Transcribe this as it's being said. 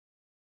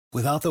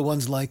Without the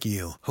ones like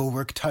you, who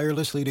work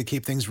tirelessly to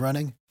keep things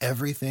running,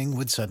 everything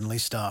would suddenly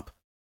stop.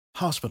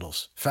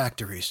 Hospitals,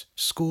 factories,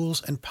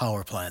 schools, and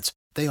power plants,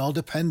 they all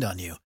depend on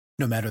you.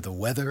 No matter the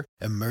weather,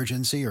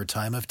 emergency, or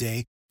time of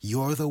day,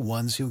 you're the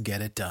ones who get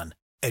it done.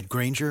 At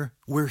Grainger,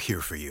 we're here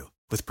for you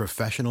with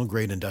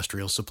professional-grade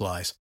industrial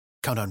supplies.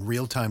 Count on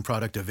real-time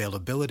product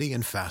availability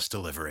and fast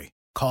delivery.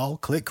 Call,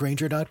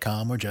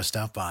 clickgrainger.com, or just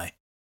stop by.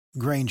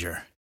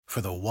 Grainger, for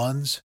the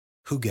ones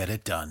who get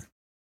it done.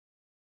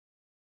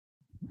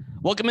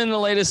 Welcome in the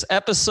latest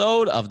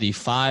episode of the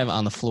Five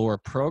on the Floor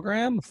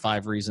program,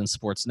 Five Reasons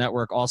Sports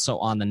Network, also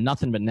on the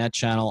Nothing But Net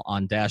channel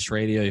on Dash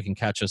Radio. You can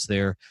catch us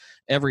there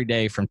every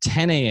day from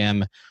 10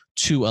 a.m.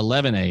 to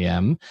 11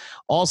 a.m.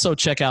 Also,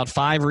 check out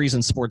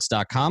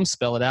fivereasonsports.com.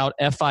 Spell it out,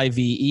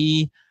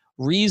 F-I-V-E,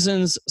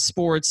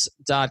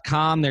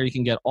 reasonsports.com. There you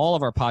can get all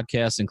of our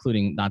podcasts,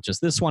 including not just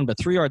this one, but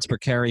 3 Yards Per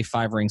Carry,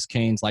 Five Rings,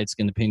 Canes, Light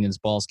Skinned Opinions,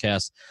 Balls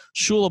Cast,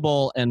 Shula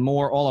Bowl, and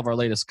more. All of our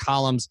latest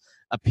columns,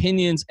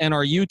 opinions, and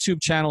our YouTube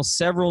channel.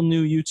 Several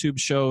new YouTube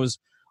shows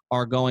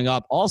are going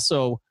up.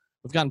 Also,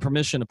 we've gotten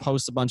permission to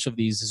post a bunch of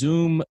these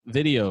Zoom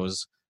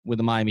videos with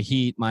the Miami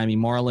Heat, Miami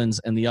Marlins,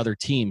 and the other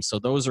teams. So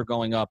those are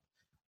going up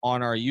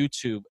on our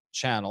YouTube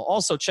channel.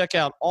 Also, check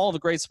out all the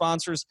great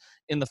sponsors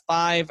in the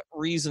Five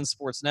Reasons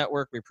Sports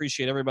Network. We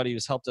appreciate everybody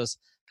who's helped us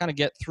kind of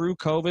get through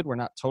COVID. We're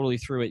not totally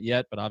through it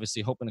yet, but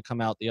obviously hoping to come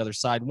out the other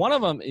side. One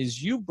of them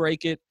is You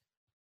Break It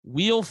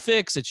Wheel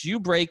Fix. It's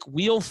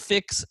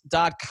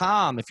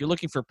youbreakwheelfix.com. If you're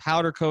looking for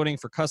powder coating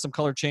for custom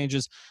color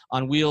changes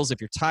on wheels,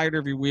 if you're tired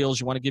of your wheels,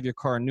 you want to give your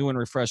car a new and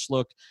refreshed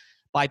look,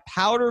 by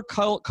powder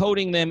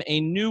coating them a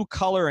new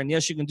color. And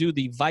yes, you can do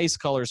the Vice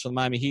colors for the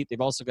Miami Heat.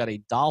 They've also got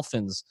a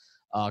Dolphins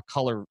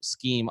color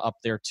scheme up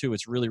there too.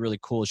 It's really, really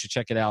cool. You should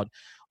check it out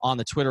on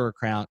the Twitter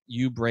account,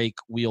 You Break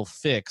Wheel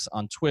Fix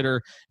on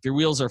Twitter. If your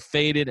wheels are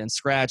faded and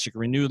scratched, you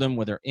can renew them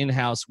with their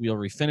in-house wheel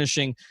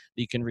refinishing.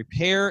 You can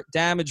repair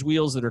damaged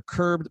wheels that are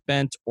curbed,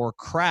 bent, or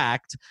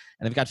cracked.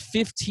 And they've got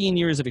 15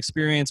 years of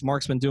experience.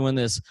 Mark's been doing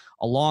this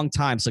a long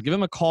time. So give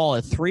him a call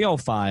at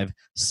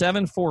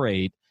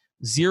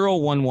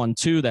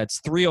 305-748-0112. That's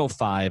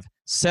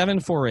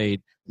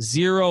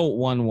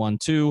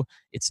 305-748-0112.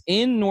 It's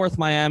in North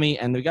Miami,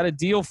 and they've got a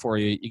deal for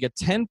you. You get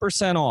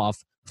 10% off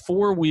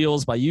 4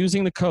 wheels by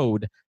using the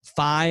code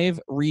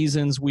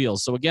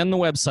 5ReasonsWheels. So again, the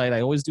website,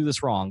 I always do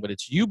this wrong, but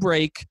it's You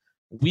Break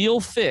Wheel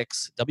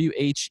Fix,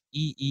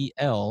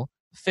 WHEEL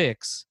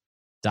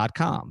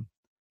Fix.com.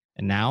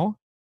 And now,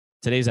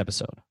 today's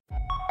episode.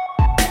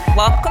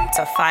 Welcome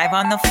to Five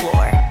on the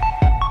Floor,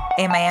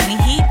 a Miami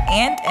Heat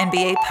and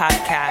NBA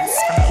podcast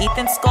from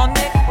Ethan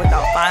Skolnick with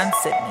Alphonse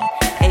Sidney,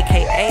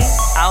 a.k.a.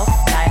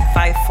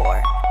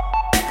 Alf954.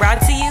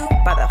 Brought to you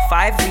by the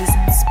Five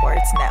Reasons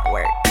Sports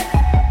Network.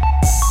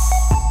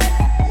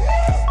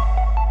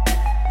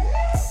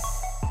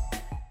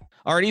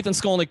 All right, Ethan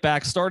Skolnick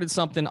back. Started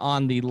something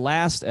on the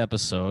last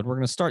episode. We're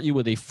going to start you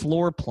with a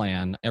floor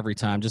plan every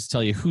time, just to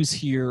tell you who's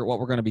here, what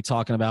we're going to be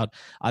talking about.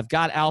 I've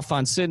got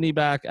Alphonse Sidney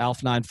back,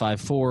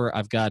 Alf954.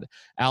 I've got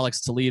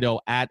Alex Toledo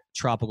at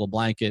Tropical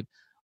Blanket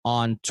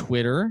on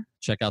Twitter.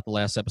 Check out the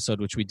last episode,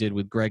 which we did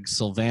with Greg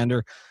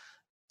Sylvander.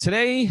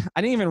 Today,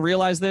 I didn't even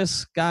realize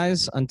this,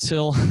 guys,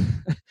 until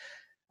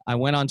I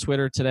went on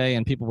Twitter today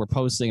and people were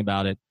posting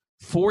about it.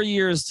 4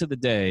 years to the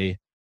day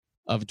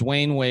of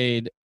Dwayne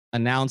Wade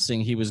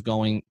announcing he was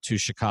going to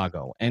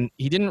Chicago. And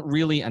he didn't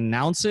really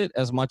announce it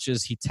as much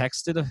as he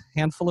texted a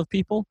handful of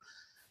people.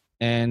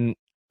 And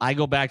I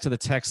go back to the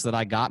text that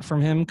I got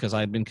from him because I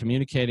had been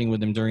communicating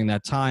with him during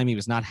that time. He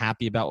was not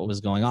happy about what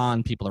was going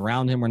on. People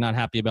around him were not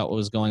happy about what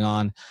was going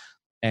on.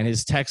 And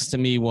his text to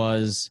me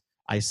was,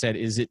 I said,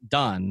 "Is it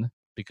done?"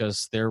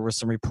 Because there were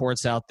some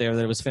reports out there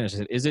that it was finished. I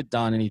said, "Is it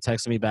done?" And he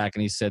texted me back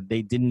and he said,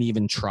 "They didn't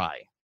even try."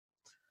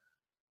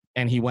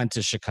 And he went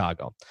to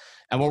Chicago.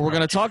 And what we're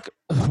going to talk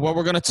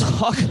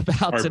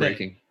about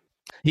today,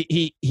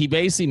 he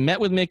basically met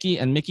with Mickey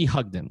and Mickey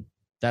hugged him.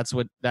 That's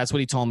what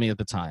he told me at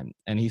the time.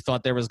 And he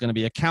thought there was going to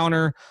be a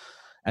counter.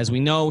 As we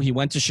know, he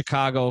went to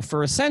Chicago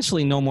for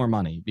essentially no more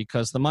money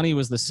because the money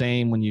was the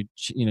same when you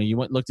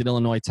looked at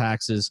Illinois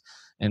taxes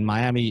and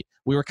Miami.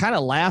 We were kind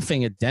of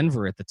laughing at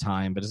Denver at the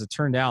time, but as it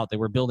turned out, they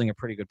were building a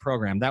pretty good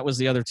program. That was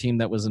the other team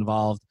that was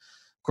involved.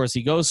 Of course,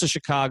 he goes to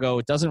Chicago.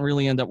 It doesn't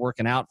really end up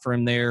working out for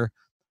him there.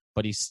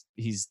 But he's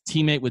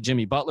teammate with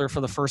Jimmy Butler for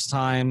the first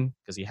time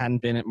because he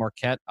hadn't been at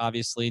Marquette,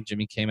 obviously.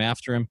 Jimmy came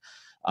after him.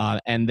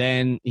 And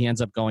then he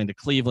ends up going to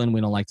Cleveland.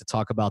 We don't like to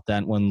talk about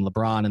that when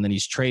LeBron. And then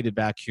he's traded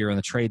back here on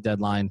the trade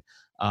deadline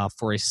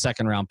for a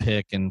second-round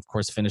pick and, of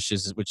course,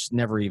 finishes, which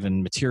never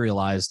even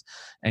materialized.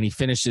 And he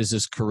finishes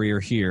his career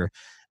here.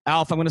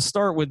 Alf, I'm going to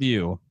start with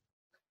you.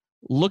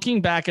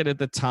 Looking back at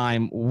the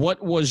time,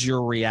 what was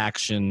your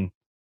reaction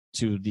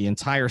to the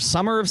entire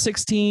summer of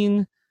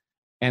 2016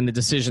 and the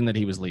decision that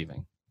he was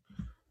leaving?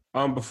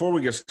 Before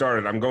we get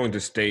started, I'm going to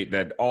state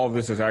that all of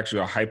this is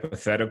actually a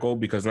hypothetical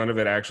because none of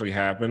it actually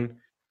happened.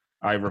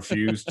 I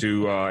refuse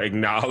to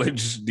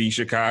acknowledge the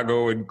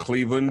Chicago and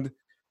Cleveland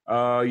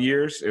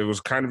years. It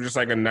was kind of just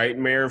like a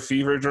nightmare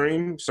fever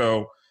dream.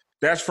 So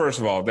That's first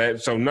of all.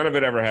 So none of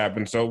it ever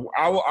happened. So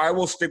I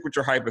will stick with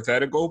your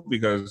hypothetical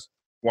because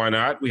why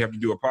not? We have to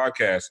do a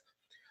podcast.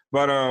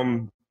 But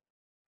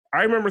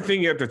I remember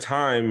thinking at the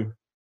time,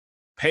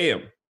 pay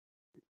him.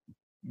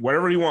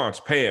 Whatever he wants,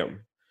 pay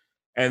him.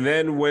 And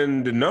then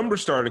when the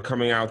numbers started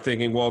coming out,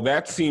 thinking, well,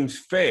 that seems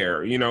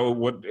fair. You know,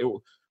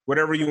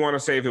 whatever you want to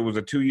say, if it was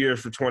a 2 years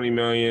for $20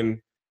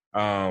 million,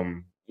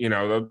 you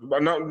know,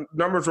 the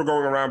numbers were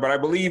going around, but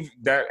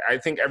I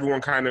think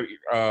everyone kind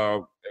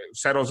of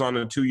settles on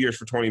the 2 years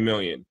for $20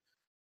 million.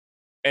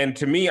 And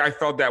to me, I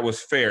felt that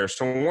was fair.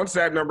 So once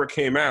that number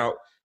came out,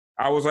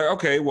 I was like,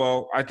 okay,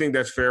 well, I think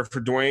that's fair for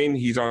Dwayne.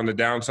 He's on the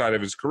downside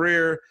of his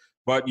career,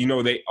 but, you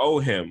know, they owe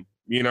him,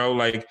 you know,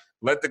 like,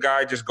 let the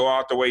guy just go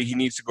out the way he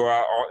needs to go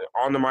out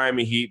on the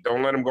Miami Heat.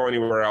 Don't let him go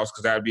anywhere else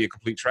because that would be a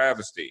complete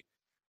travesty.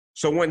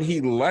 So when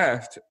he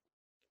left,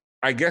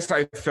 I guess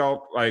I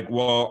felt like,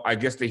 well, I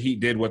guess the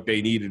Heat did what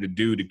they needed to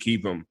do to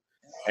keep him.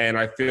 And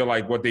I feel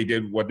like what they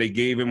did, what they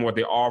gave him, what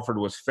they offered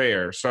was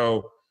fair.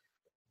 So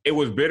it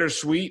was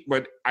bittersweet,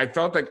 but I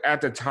felt like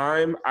at the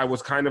time I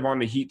was kind of on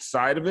the Heat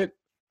side of it.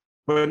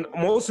 But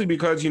mostly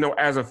because, you know,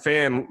 as a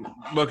fan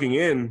looking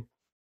in,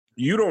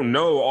 you don't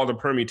know all the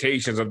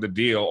permutations of the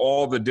deal,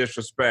 all the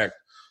disrespect,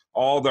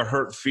 all the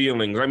hurt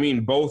feelings. I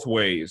mean, both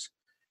ways.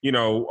 You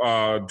know,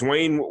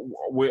 Dwayne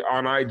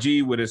on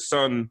IG with his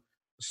son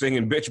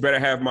singing, "Bitch better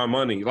have my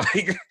money."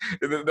 Like,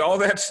 all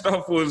that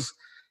stuff was,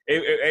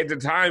 at the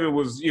time, it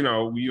was, you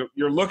know,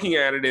 you're looking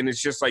at it and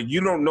it's just like, you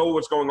don't know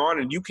what's going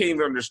on and you can't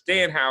even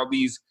understand how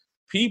these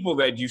people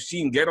that you've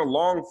seen get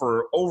along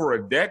for over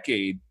a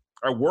decade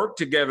or work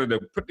together to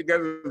put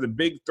together the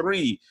big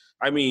three.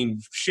 I mean,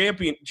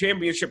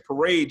 championship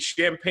parades,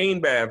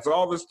 champagne baths,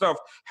 all this stuff.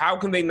 How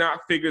can they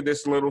not figure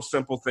this little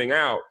simple thing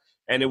out?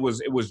 And it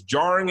was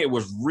jarring. It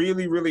was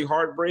really, really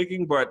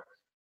heartbreaking. But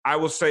I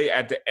will say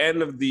at the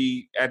end of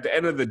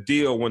the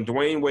deal, when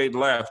Dwayne Wade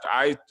left,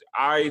 I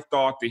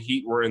thought the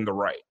Heat were in the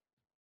right.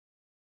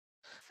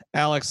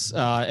 Alex,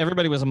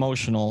 everybody was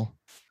emotional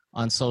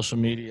on social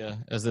media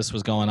as this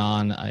was going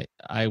on.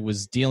 I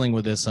was dealing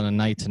with this on a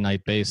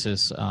night-to-night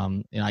basis.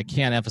 And I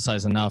can't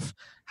emphasize enough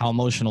how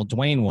emotional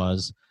Dwayne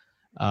was.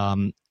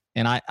 And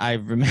I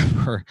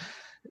remember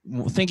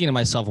thinking to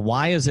myself,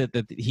 why is it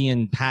that he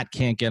and Pat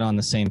can't get on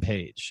the same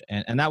page?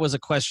 And that was a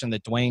question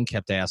that Dwayne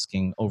kept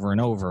asking over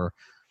and over.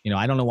 You know,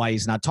 I don't know why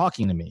he's not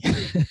talking to me.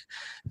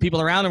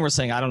 People around him were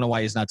saying, I don't know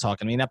why he's not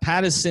talking to me. Now,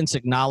 Pat has since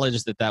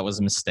acknowledged that was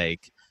a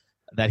mistake,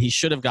 that he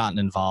should have gotten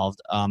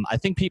involved. I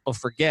think people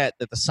forget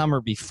that the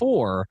summer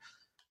before,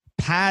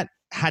 Pat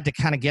had to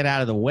kind of get out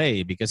of the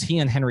way because he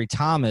and Henry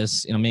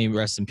Thomas, you know, may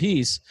rest in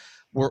peace,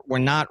 were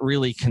not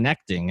really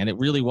connecting. And it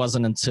really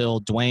wasn't until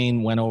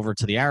Dwayne went over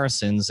to the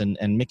Arisons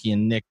and Mickey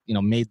and Nick, you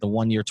know, made the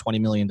 1 year, $20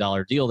 million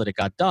deal that it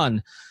got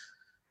done.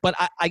 But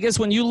I guess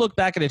when you look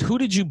back at it, who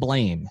did you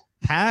blame,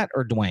 Pat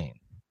or Dwayne?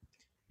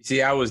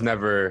 See, I was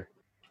never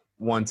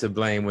one to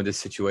blame with this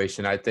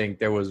situation. I think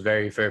there was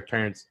very fair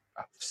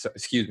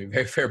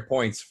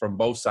points from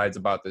both sides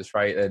about this,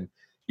 right? And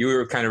you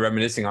were kind of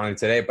reminiscing on it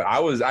today, but I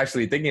was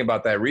actually thinking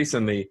about that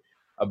recently,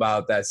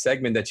 about that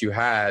segment that you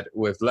had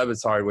with Le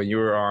Batard when you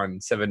were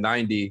on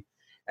 790,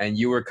 and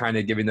you were kind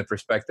of giving the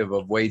perspective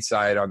of Wade's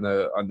side on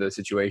the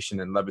situation,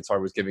 and Le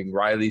Batard was giving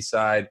Riley's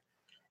side.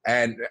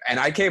 And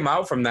I came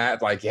out from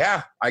that like,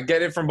 yeah, I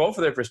get it from both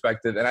of their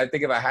perspective. And I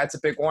think if I had to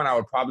pick one, I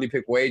would probably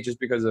pick Wade just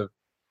because of,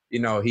 you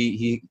know,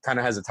 he kind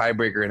of has a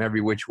tiebreaker in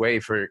every which way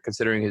for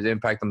considering his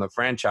impact on the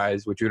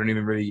franchise, which we don't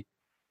even really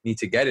need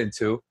to get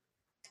into.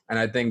 And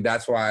I think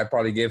that's why I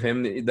probably give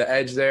him the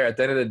edge there. At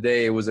the end of the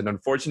day, it was an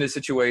unfortunate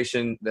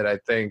situation that I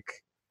think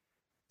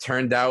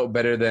turned out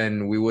better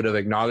than we would have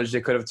acknowledged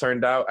it could have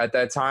turned out at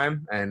that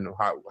time. And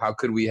how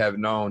could we have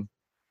known?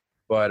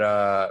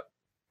 But,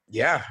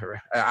 yeah,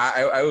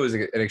 I was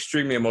an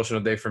extremely emotional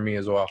day for me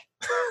as well.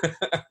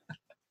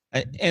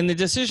 And the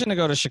decision to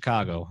go to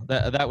Chicago,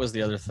 that was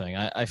the other thing.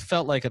 I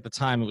felt like at the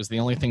time it was the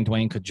only thing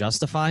Dwayne could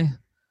justify.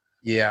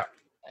 Yeah.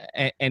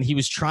 And he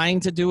was trying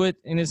to do it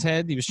in his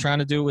head. He was trying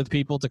to do it with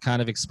people to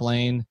kind of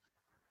explain,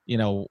 you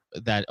know,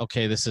 that,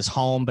 okay, this is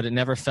home, but it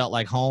never felt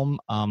like home.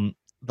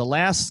 The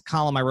last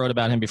column I wrote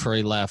about him before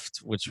he left,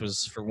 which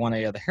was for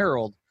 1A of the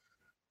Herald,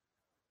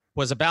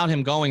 was about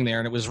him going there.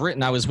 And it was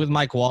written, I was with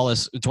Mike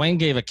Wallace. Dwayne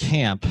gave a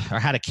camp, or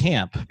had a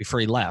camp before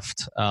he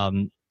left,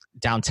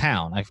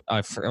 downtown.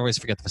 I always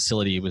forget the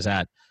facility he was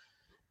at.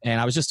 And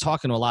I was just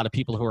talking to a lot of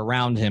people who were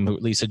around him,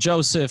 Lisa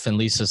Joseph and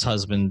Lisa's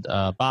husband,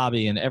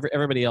 Bobby, and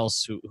everybody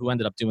else who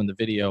ended up doing the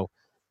video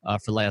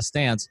for Last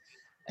Dance.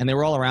 And they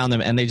were all around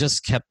him, and they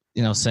just kept,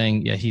 you know,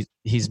 saying, yeah,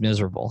 he's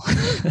miserable.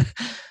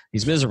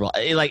 He's miserable.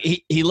 Like,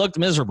 he looked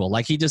miserable.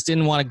 Like, he just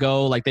didn't want to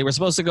go. Like, they were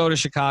supposed to go to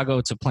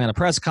Chicago to plan a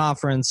press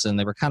conference, and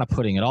they were kind of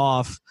putting it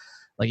off.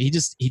 Like, he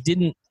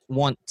didn't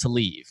want to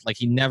leave. Like,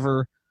 he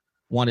never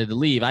wanted to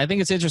leave. I think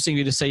it's interesting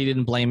you to say you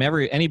didn't blame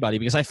anybody,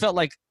 because I felt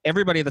like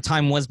everybody at the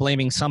time was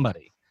blaming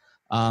somebody.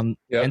 And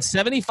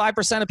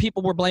 75% of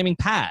people were blaming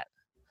Pat.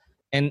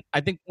 And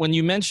I think when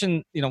you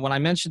mentioned, when I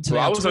mentioned today,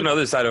 I was on the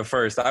other side at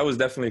first. I was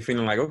definitely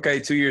feeling like, okay,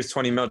 2 years,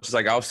 20 mil, just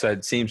like Alf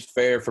said, seems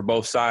fair for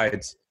both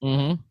sides.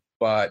 Mm-hmm.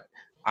 But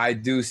I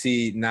do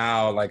see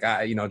now, like,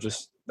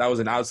 just that was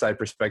an outside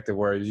perspective,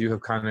 whereas you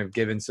have kind of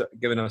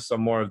given us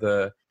some more of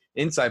the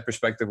inside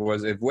perspective.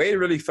 Was if Wade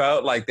really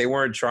felt like they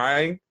weren't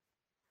trying,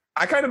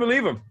 I kind of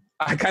believe him.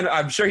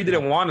 I'm sure he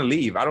didn't want to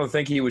leave. I don't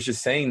think he was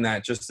just saying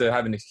that just to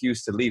have an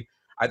excuse to leave.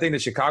 I think the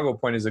Chicago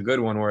point is a good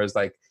one, whereas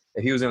like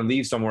if he was going to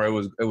leave somewhere,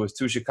 it was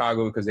to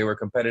Chicago because they were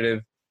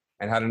competitive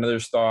and had another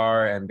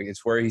star, and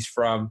it's where he's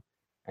from,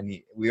 and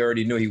we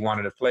already knew he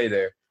wanted to play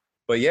there.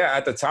 But yeah,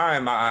 at the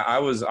time, I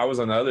was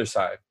on the other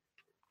side.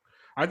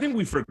 I think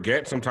we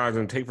forget sometimes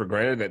and take for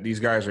granted that these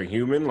guys are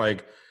human.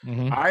 Like,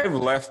 I've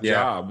left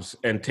jobs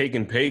and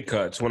taken pay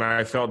cuts when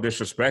I felt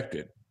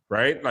disrespected,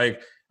 right?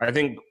 Like, I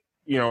think,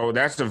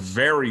 that's a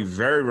very,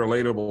 very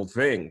relatable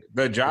thing.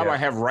 The job I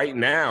have right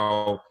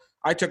now,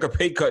 I took a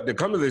pay cut to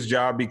come to this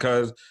job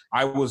because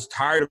I was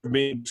tired of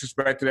being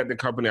disrespected at the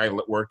company I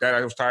worked at.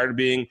 I was tired of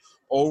being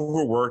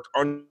overworked.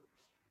 And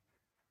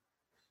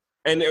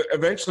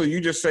eventually you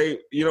just say,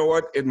 you know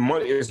what?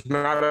 It's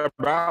not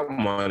about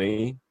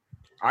money.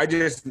 I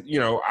just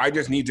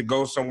need to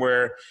go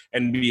somewhere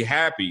and be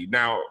happy.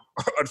 Now,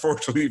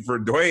 unfortunately for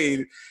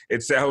Dwayne,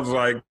 it sounds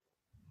like,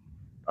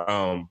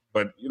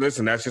 but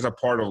listen, that's just a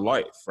part of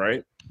life,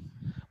 right?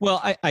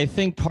 Well, I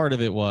think part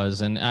of it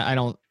was, and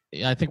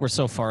I think we're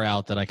so far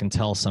out that I can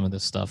tell some of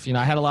this stuff.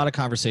 I had a lot of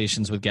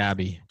conversations with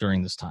Gabby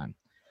during this time.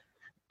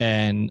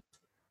 And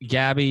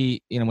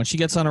Gabby, when she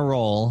gets on a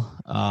roll,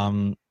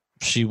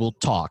 she will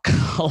talk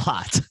a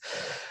lot.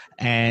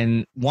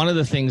 And one of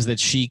the things that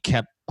she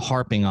kept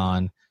harping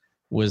on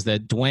was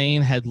that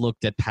Dwayne had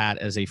looked at Pat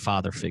as a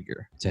father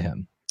figure to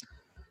him.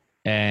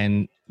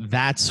 And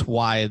that's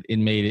why it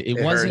made it.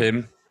 It wasn't hurt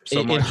him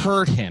so much. It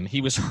hurt him.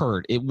 He was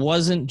hurt. It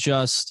wasn't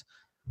just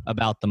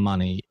about the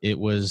money. It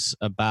was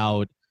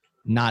about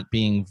not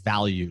being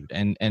valued.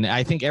 And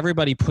I think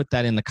everybody put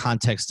that in the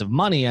context of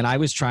money. And I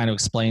was trying to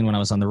explain when I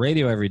was on the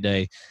radio every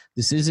day,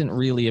 this isn't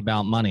really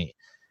about money.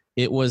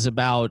 It was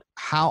about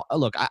how,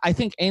 look, I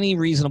think any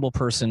reasonable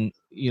person,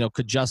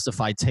 could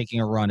justify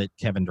taking a run at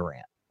Kevin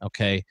Durant.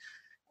 Okay.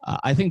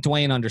 I think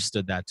Dwayne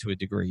understood that to a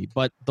degree,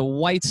 but the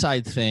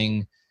Whiteside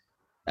thing,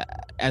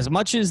 as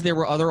much as there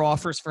were other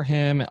offers for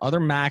him, other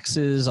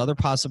maxes, other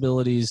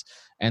possibilities,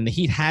 and the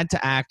Heat had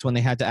to act when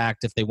they had to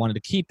act if they wanted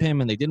to keep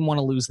him and they didn't want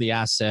to lose the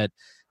asset.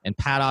 And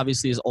Pat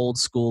obviously is old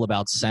school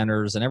about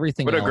centers and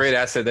everything else. What a great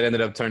asset that ended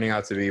up turning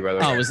out to be, by the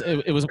way.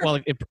 Oh, it was well,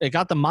 it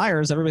got the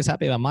Myers. Everybody's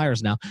happy about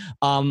Myers now.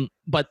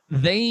 But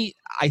I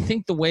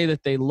think the way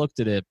that they looked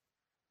at it,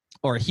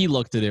 or he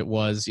looked at it,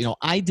 was,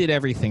 I did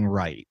everything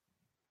right.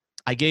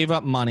 I gave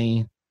up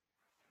money.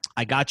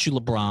 I got you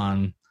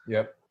LeBron.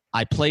 Yep.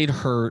 I played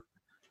hurt.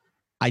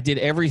 I did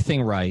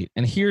everything right.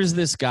 And here's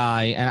this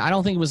guy, and I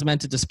don't think it was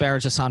meant to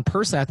disparage Hassan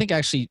personally. I think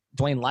actually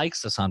Dwayne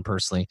likes Hassan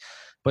personally.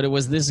 But it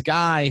was this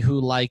guy who,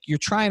 like, you're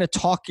trying to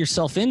talk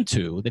yourself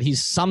into that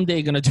he's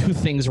someday going to do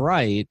things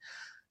right,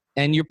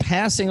 and you're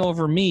passing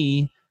over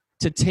me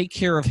to take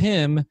care of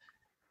him,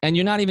 and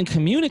you're not even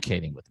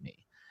communicating with me.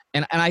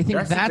 And I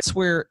think that's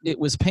where it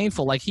was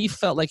painful. Like, he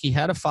felt like he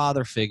had a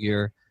father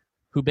figure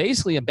who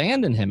basically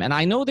abandoned him. And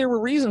I know there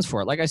were reasons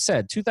for it. Like I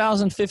said,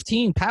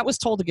 2015, Pat was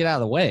told to get out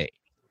of the way,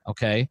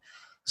 okay?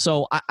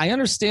 So I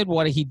understand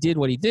what he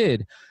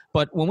did.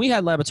 But when we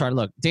had Le Batard,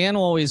 look, Dan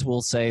always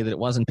will say that it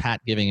wasn't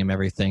Pat giving him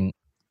everything.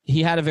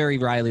 He had a very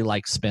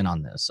Riley-like spin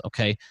on this,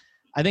 okay?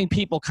 I think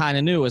people kind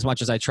of knew, as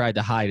much as I tried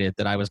to hide it,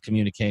 that I was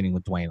communicating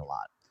with Dwayne a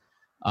lot.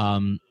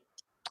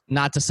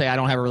 Not to say I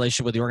don't have a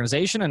relationship with the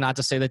organization, and not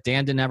to say that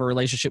Dan didn't have a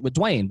relationship with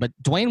Dwayne, but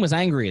Dwayne was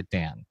angry at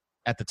Dan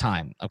at the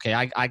time, okay?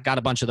 I got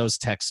a bunch of those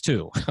texts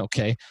too,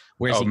 okay?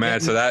 So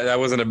that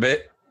wasn't a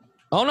bit?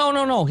 Oh,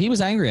 no. He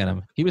was angry at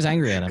him.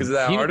 Because of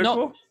that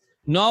article?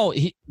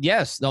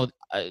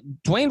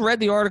 Dwayne read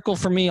the article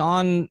for me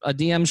on a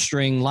DM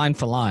string line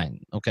for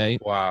line, okay?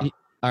 Wow.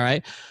 All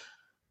right.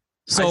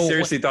 So I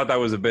seriously thought that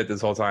was a bit this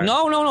whole time.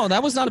 No,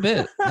 that was not a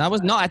bit.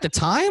 At the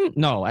time.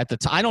 No, at the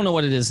time. I don't know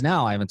what it is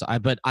now.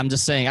 But I'm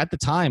just saying at the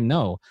time,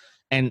 no.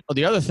 And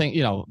the other thing,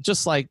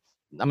 just like,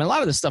 a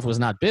lot of this stuff was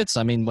not bits.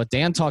 What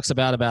Dan talks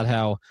about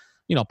how,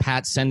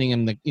 Pat sending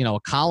him a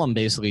column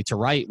basically to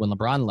write when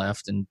LeBron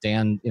left, and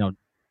Dan,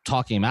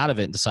 talking him out of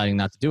it and deciding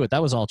not to do it.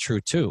 That was all true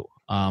too.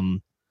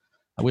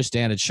 I wish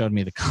Dan had showed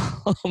me the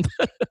column,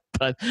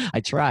 but I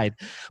tried.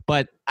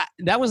 But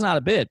that was not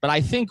a bit. But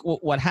I think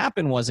what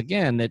happened was,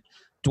 again, that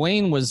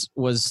Dwayne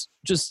was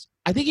just,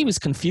 I think he was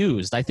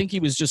confused. I think he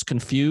was just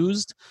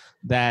confused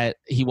that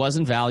he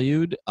wasn't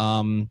valued.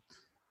 And,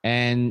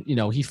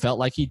 he felt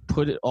like he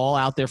put it all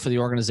out there for the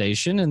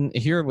organization. And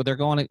here they're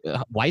going,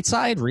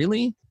 Whiteside,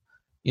 really?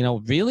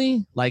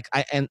 Really?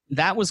 And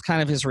that was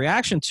kind of his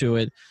reaction to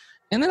it.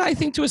 And then I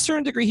think to a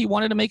certain degree, he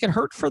wanted to make it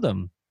hurt for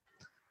them.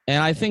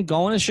 And I think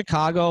going to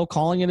Chicago,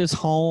 calling it his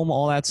home,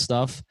 all that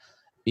stuff,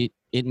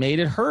 it made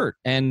it hurt.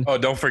 And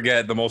don't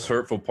forget, the most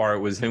hurtful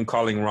part was him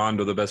calling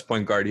Rondo the best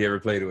point guard he ever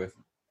played with.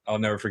 I'll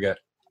never forget.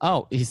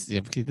 Oh, he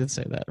did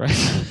say that, right?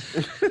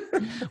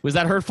 Was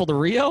that hurtful to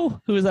Rio?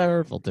 Who was that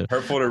hurtful to?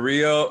 Hurtful to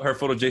Rio,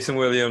 hurtful to Jason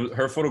Williams,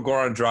 hurtful to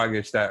Goran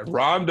Dragic. That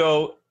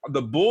Rondo,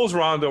 the Bulls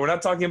Rondo, we're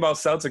not talking about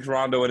Celtics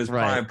Rondo in his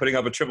prime, putting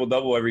up a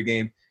triple-double every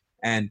game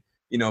and,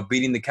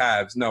 beating the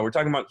Cavs. No, we're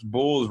talking about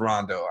Bulls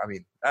Rondo. I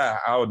mean,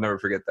 I would never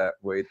forget that,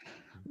 Wade.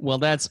 Well,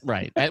 that's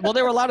right. Well,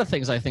 there were a lot of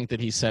things I think that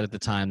he said at the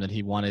time that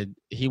he wanted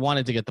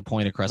to get the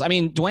point across. I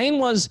mean, Dwayne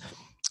was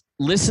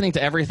listening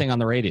to everything on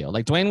the radio.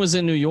 Like Dwayne was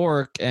in New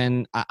York,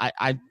 and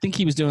I think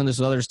he was doing this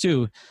with others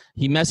too.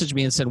 He messaged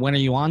me and said, "When are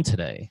you on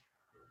today?"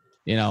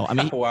 I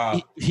mean, wow.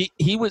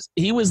 he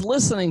was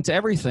listening to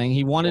everything.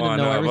 He wanted to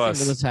know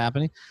everything that was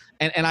happening,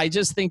 and I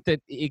just think that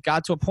it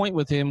got to a point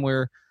with him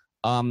where,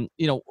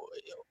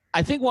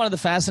 I think one of the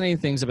fascinating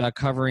things about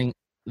covering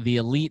the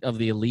elite of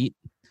the elite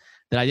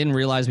that I didn't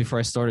realize before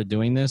I started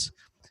doing this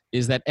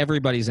is that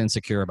everybody's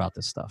insecure about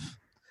this stuff.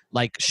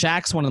 Like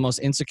Shaq's one of the most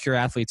insecure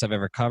athletes I've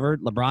ever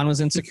covered. LeBron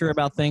was insecure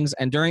about things.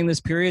 And during this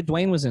period,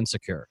 Dwayne was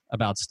insecure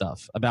about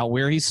stuff, about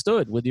where he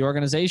stood with the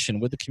organization,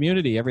 with the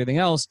community, everything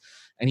else.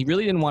 And he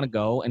really didn't want to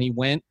go. And he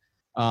went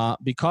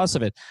because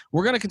of it.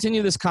 We're going to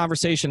continue this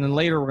conversation. And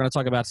later we're going to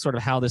talk about sort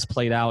of how this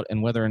played out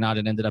and whether or not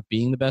it ended up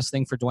being the best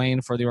thing for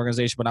Dwayne, for the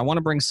organization. But I want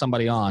to bring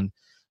somebody on.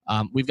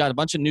 We've got a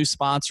bunch of new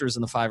sponsors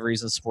in the 5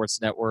 Reasons Sports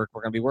Network.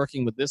 We're going to be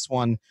working with this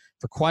one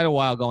for quite a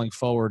while going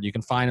forward. You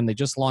can find them. They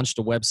just launched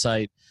a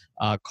website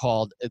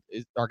called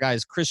our guy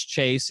is Chris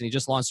Chase, and he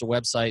just launched a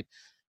website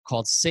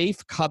called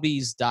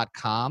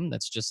safecubbies.com.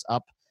 That's just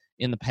up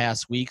in the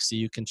past week, so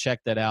you can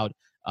check that out.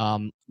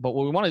 But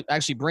we want to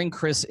actually bring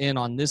Chris in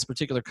on this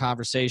particular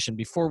conversation.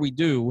 Before we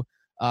do,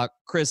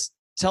 Chris,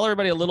 tell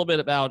everybody a little bit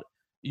about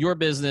your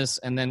business,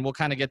 and then we'll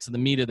kind of get to the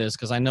meat of this,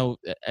 because I know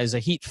as a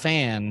Heat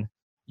fan,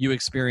 you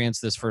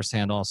experienced this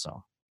firsthand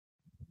also.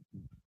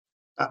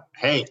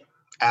 Hey,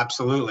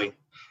 absolutely.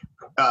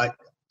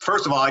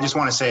 First of all, I just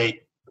want to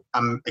say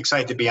I'm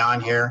excited to be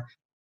on here.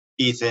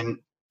 Ethan,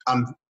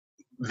 I'm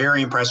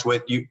very impressed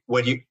with you,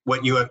 what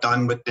you have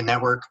done with the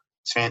network.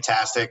 It's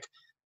fantastic.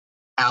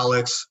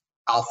 Alex,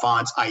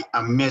 Alphonse, I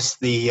miss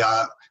the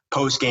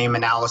post-game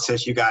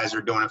analysis. You guys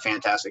are doing a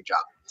fantastic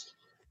job.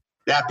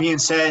 That being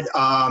said,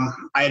 I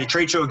had a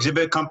trade show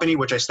exhibit company,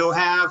 which I still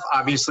have.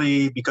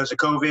 Obviously, because of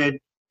COVID,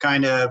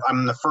 I'm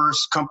the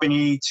first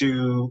company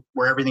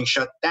where everything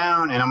shut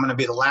down, and I'm going to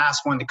be the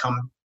last one to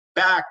come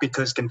back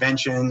because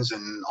conventions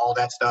and all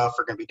that stuff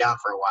are going to be down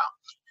for a while.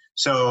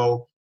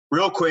 So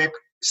real quick,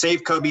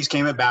 Safe Cubbies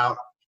came about.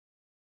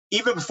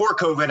 Even before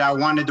COVID, I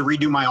wanted to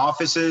redo my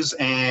offices,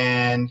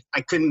 and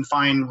I couldn't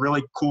find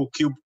really cool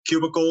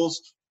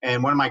cubicles.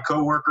 And one of my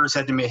coworkers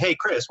said to me, "Hey,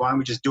 Chris, why don't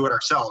we just do it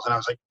ourselves?" And I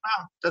was like,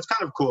 "Oh, that's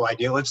kind of a cool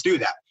idea. Let's do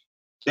that."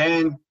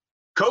 Then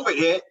COVID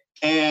hit,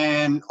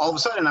 and all of a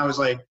sudden I was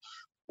like,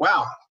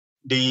 wow,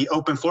 the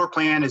open floor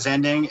plan is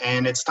ending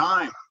and it's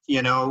time,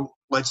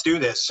 let's do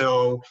this.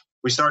 So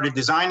we started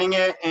designing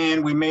it,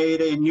 and we made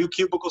a new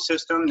cubicle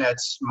system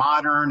that's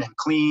modern and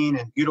clean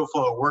and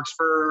beautiful. It works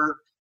for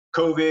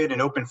COVID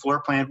and open floor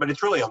plan, but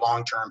it's really a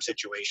long-term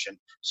situation.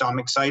 So I'm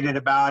excited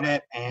about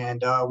it.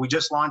 And we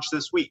just launched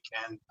this week,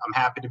 and I'm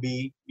happy to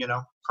be,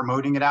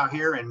 promoting it out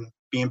here and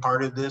being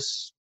part of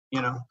this,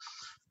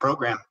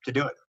 program to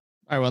do it.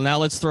 All right. Well, now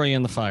let's throw you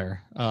in the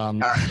fire.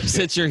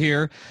 Since you're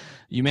here,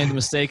 you made the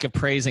mistake of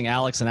praising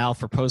Alex and Alf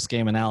for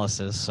post-game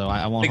analysis, so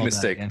I won't hold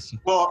that against you.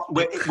 Well,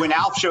 when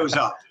Alf shows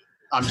up,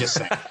 I'm just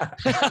saying.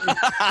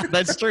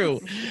 That's true.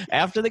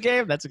 After the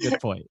game, that's a good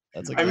point.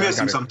 I miss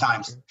him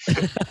sometimes.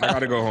 I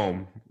gotta go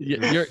home.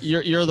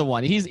 You're the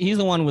one. He's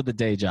the one with the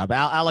day job.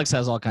 Alex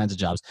has all kinds of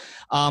jobs.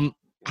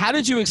 How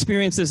did you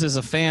experience this as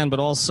a fan? But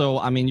also,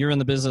 I mean, you're in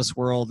the business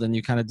world and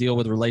you kind of deal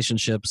with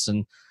relationships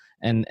and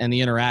the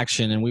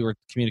interaction. And we were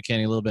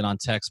communicating a little bit on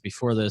text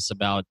before this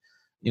about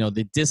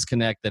the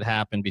disconnect that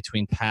happened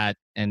between Pat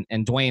and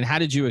Dwayne. How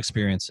did you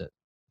experience it?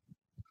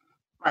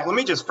 All right, let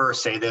me just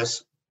first say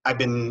this. I've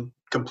been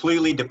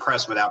completely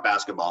depressed without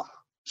basketball.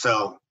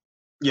 So,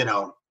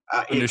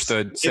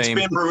 understood. Same.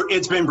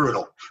 It's been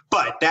brutal.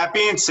 But that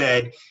being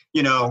said,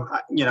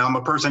 I'm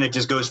a person that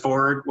just goes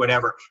forward,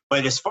 whatever.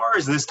 But as far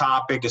as this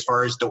topic, as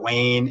far as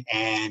Dwayne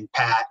and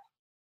Pat,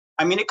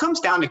 I mean, it comes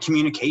down to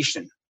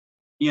communication.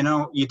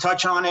 You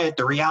touch on it.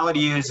 The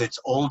reality is it's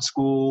old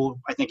school.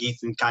 I think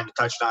Ethan kind of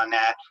touched on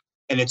that.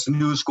 And it's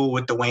new school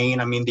with Dwayne.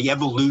 I mean, the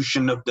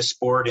evolution of the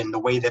sport and the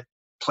way that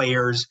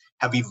players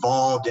have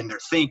evolved in their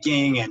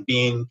thinking and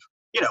being,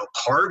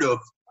 part of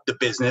the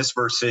business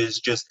versus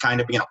just kind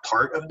of being a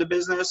part of the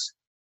business.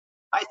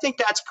 I think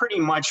that's pretty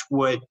much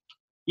what,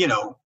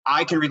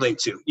 I can relate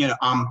to.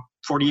 I'm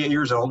 48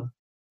 years old,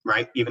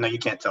 right? Even though you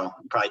can't tell.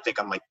 You probably think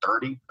I'm like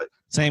 30, but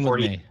same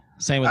 40. With me.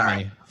 Same with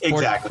me.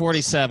 Exactly.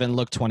 47,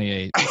 look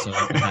 28. So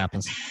it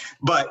happens.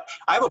 But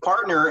I have a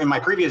partner in my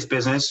previous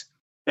business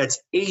that's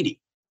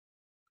 80.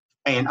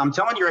 And I'm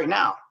telling you right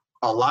now,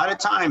 a lot of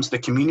times the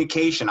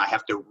communication, I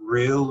have to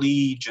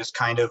really just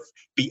kind of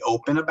be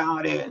open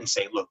about it and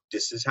say, look,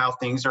 this is how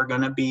things are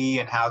going to be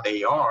and how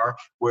they are,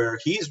 where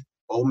he's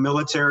old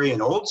military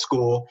and old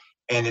school.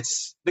 And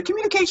the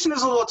communication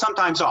is a little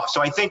sometimes off.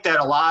 So I think that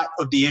a lot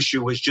of the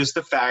issue was just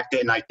the fact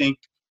that, and I think,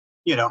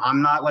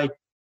 I'm not like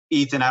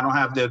Ethan. I don't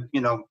have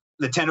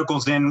the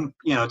tentacles in,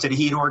 to the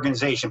Heat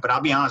organization, but I'll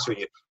be honest with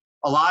you.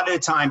 A lot of the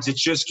times it's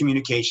just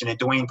communication, and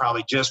Dwayne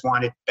probably just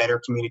wanted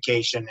better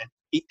communication,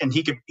 and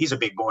he's a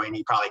big boy, and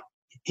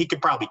he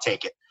could probably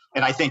take it.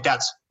 And I think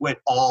that's what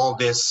all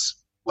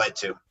this led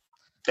to.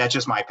 That's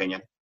just my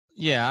opinion.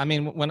 Yeah. I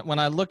mean, when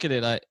I look at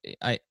it,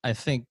 I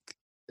think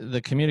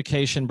the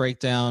communication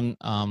breakdown,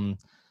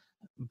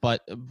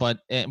 but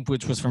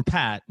which was from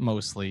Pat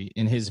mostly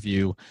in his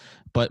view,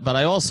 but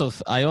I also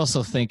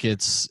think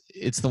it's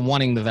the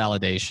wanting the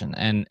validation,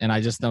 and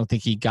I just don't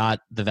think he got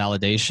the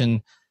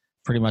validation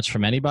pretty much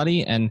from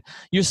anybody, and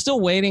you're still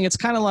waiting. It's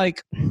kind of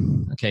like,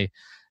 okay,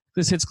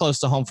 this hits close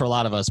to home for a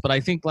lot of us, but I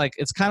think like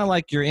it's kind of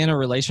like you're in a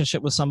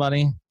relationship with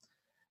somebody,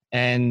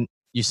 and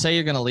you say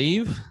you're gonna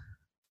leave.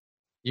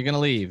 You're gonna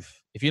leave.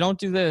 If you don't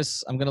do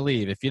this, I'm gonna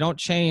leave. If you don't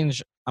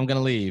change, I'm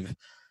gonna leave.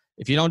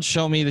 If you don't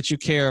show me that you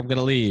care, I'm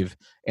gonna leave.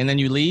 And then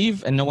you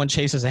leave, and no one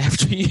chases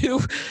after you.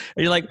 And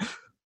you're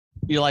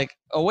like,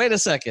 oh, wait a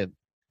second.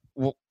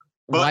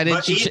 Why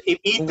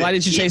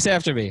did you chase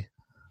after me?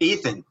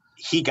 Ethan,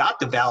 he got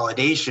the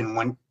validation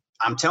when,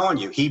 I'm telling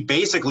you, he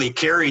basically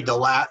carried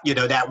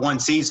that one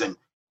season.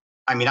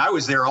 I mean, I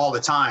was there all the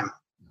time.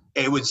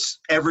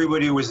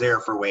 Everybody was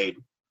there for Wade.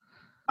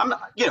 I'm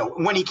not,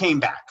 when he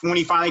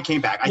finally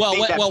came back, I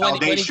think that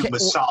validation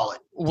was solid.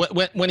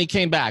 When he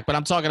came back, but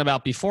I'm talking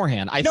about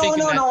beforehand. I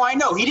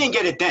know. He didn't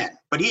get it then,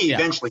 but he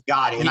eventually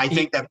got it. And I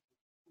think that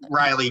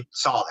Riley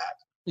saw that.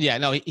 Yeah,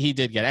 no, he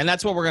did get it. And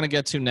that's what we're going to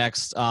get to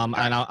next. And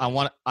I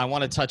want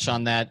to touch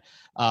on that.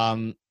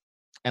 And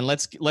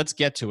let's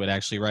get to it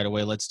actually right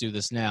away. Let's do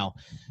this now.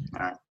 All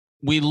right.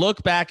 We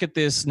look back at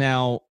this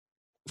now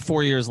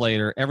 4 years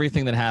later,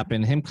 everything that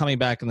happened, him coming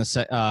back in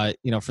the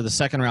for the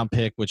second round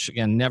pick, which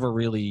again never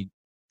really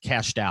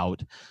cashed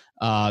out.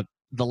 The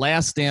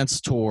Last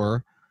Dance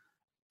tour.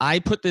 I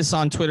put this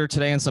on Twitter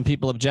today, and some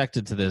people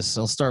objected to this.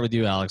 I'll start with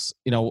you, Alex.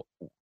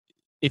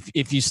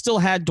 If you still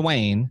had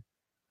Dwayne,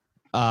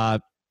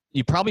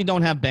 you probably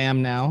don't have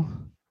Bam now,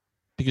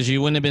 because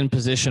you wouldn't have been in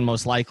position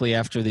most likely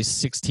after the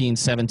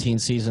 16-17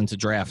 season to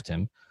draft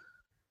him.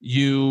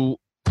 You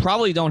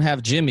probably don't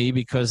have Jimmy,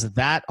 because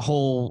that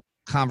whole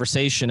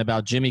conversation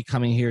about Jimmy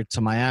coming here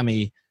to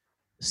Miami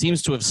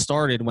seems to have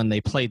started when they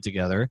played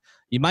together.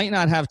 You might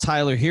not have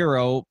Tyler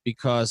Hero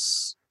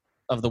because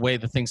of the way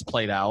the things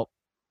played out.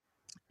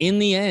 In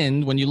the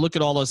end, when you look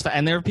at all those,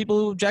 and there are people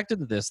who objected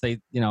to this,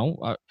 Heat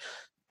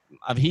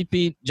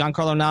beat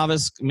Giancarlo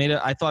Navas, made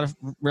I thought a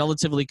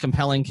relatively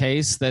compelling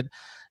case that,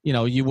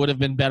 you would have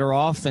been better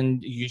off,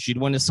 and you'd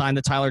want to sign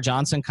the Tyler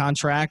Johnson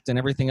contract and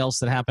everything else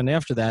that happened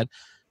after that.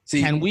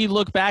 Can we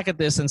look back at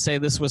this and say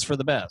this was for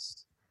the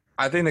best?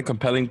 I think the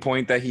compelling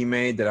point that he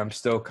made, that I'm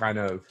still kind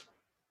of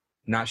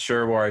not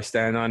sure where I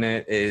stand on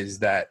it, is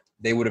that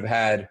they would have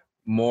had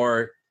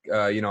more,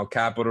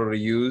 capital to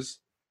use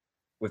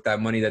with that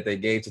money that they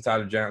gave to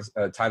Tyler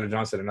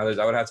Johnson and others.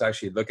 I would have to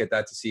actually look at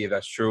that to see if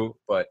that's true.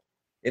 But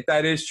if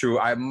that is true,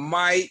 I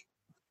might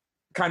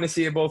kind of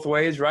see it both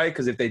ways, right?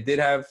 Because if they did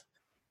have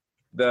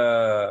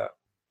the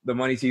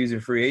money to use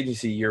in free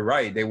agency, you're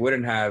right. They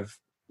wouldn't have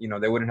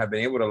been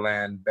able to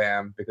land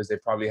Bam, because they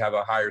probably have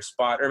a higher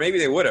spot. Or maybe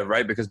they would have,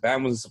 right? Because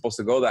Bam wasn't supposed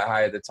to go that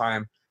high at the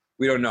time.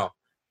 We don't know.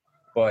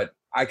 But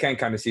I can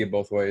kind of see it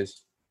both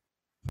ways.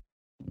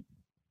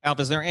 Alp,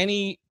 is there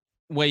any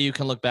way you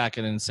can look back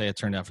at it and say it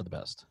turned out for the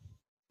best?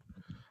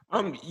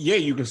 Yeah,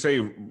 you can say.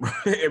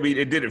 I mean,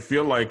 it didn't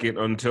feel like it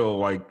until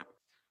like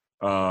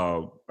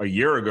a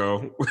year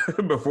ago.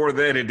 Before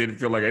then, it didn't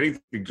feel like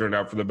anything turned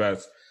out for the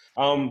best.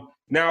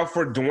 Now,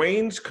 for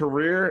Dwayne's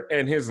career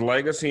and his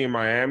legacy in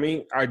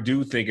Miami, I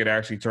do think it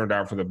actually turned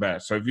out for the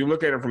best. So if you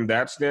look at it from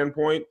that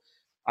standpoint,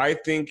 I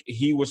think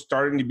he was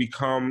starting to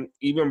become,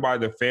 even by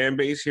the fan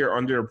base here,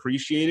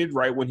 underappreciated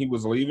right when he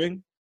was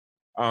leaving.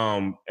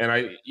 And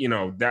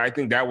I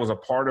think that was a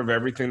part of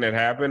everything that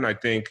happened. I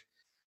think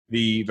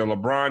the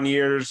LeBron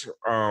years,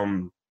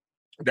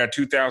 that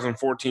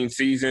 2014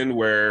 season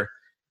where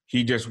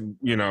he just,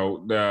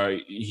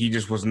 he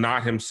just was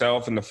not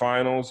himself in the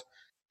finals.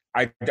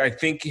 I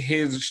think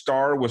his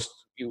star was,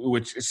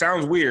 which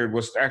sounds weird,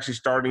 was actually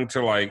starting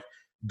to like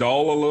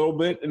dull a little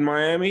bit in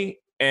Miami.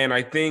 And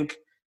I think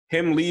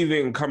him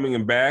leaving and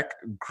coming back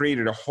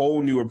created a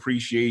whole new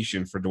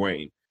appreciation for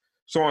Dwayne.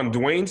 So on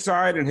Dwayne's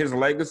side and his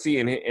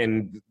legacy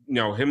and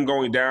him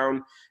going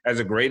down as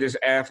the greatest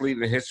athlete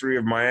in the history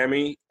of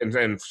Miami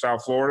and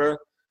South Florida,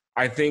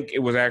 I think it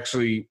was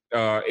actually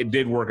it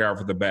did work out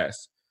for the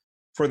best.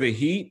 For the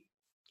Heat,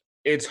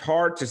 it's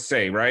hard to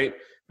say, right?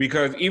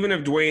 Because even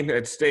if Dwayne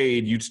had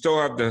stayed, you'd still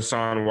have the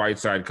Hassan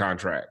Whiteside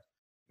contract.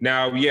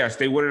 Now, yes,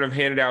 they wouldn't have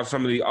handed out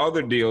some of the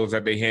other deals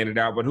that they handed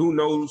out, but who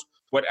knows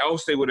what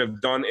else they would have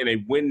done in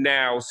a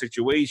win-now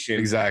situation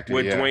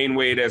with Dwayne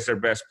Wade as their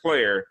best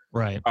player.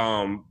 Right.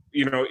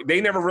 They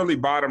never really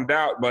bottomed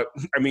out, but,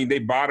 I mean, they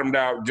bottomed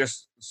out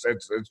just at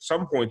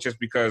some point just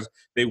because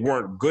they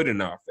weren't good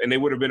enough, and they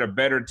would have been a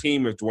better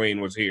team if Dwayne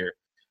was here.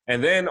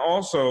 And then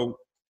also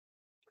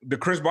the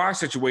Chris Bosh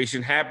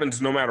situation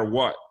happens no matter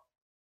what.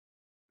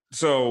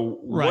 So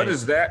what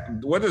does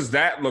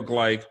that look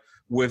like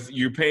with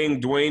you're paying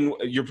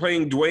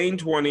Dwayne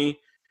 20,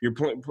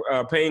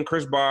 you're paying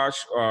Chris Bosh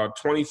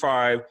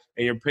 25,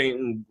 and you're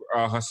paying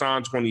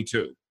Hassan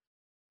 22,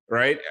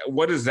 right?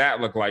 What does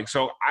that look like?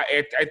 So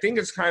I think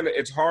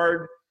it's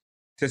hard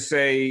to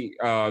say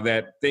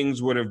that they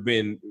would have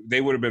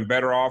been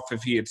better off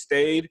if he had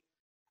stayed.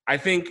 I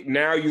think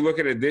now you look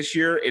at it this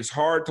year, it's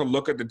hard to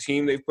look at the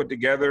team they've put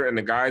together and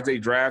the guys they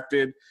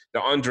drafted, the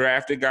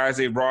undrafted guys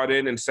they brought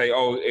in, and say,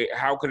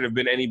 how could it have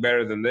been any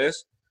better than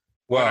this?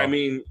 Well, I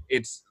mean,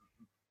 it's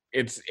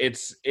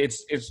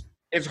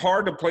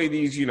hard to play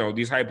these,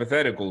 these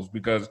hypotheticals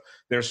because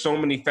there's so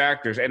many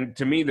factors. And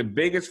to me, the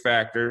biggest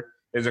factor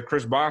is a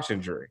Chris Bosh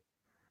injury.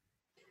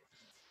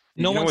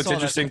 What's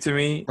interesting to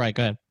me? Right,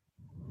 go ahead.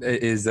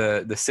 Is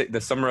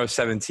the summer of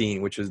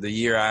 17, which was the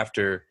year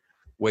after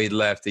Wade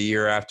left, the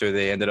year after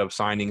they ended up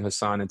signing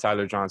Hassan and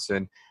Tyler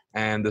Johnson,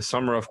 and the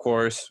summer, of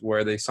course,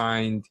 where they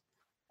signed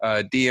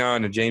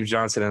Dion and James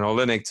Johnson and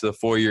Olynyk to the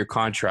 4-year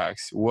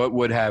contracts. What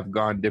would have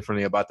gone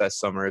differently about that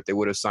summer if they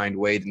would have signed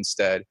Wade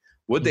instead?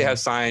 Would they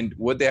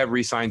have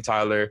re-signed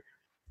Tyler?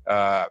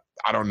 I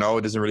don't know.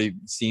 It doesn't really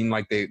seem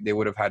like they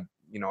would have had,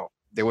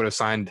 they would have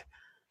signed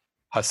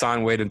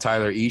Hassan, Wade, and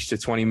Tyler each to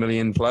 $20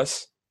 million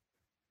plus.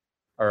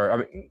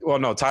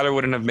 Tyler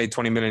wouldn't have made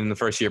 $20 million in the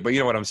first year, but you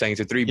know what I'm saying.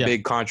 So 3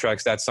 big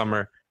contracts that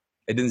summer.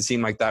 It didn't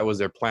seem like that was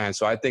their plan.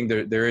 So I think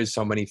there is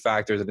so many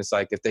factors, and it's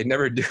like if they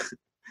never do,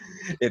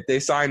 if they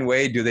sign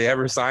Wade, do they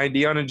ever sign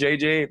Dion and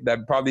JJ?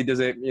 That probably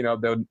doesn't.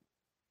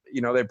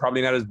 They're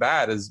probably not as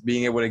bad as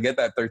being able to get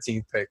that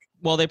 13th pick.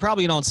 Well, they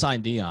probably don't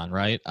sign Dion,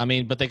 right? I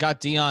mean, but they got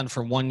Dion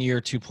for 1 year,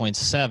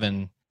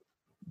 2.7.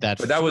 But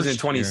that was in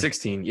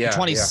 2016. Yeah,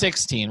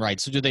 2016, right?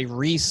 So do they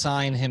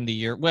re-sign him the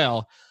year?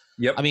 Well.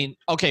 Yep. I mean,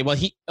 okay. Well,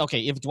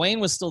 if Dwayne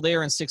was still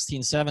there in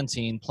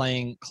 16-17,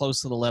 playing close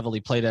to the level he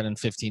played at in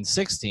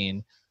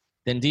 15-16,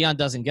 then Dion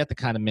doesn't get the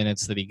kind of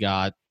minutes that he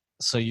got.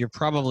 So you're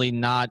probably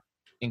not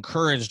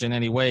encouraged in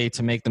any way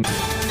to make them.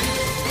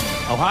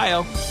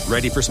 Ohio,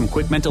 ready for some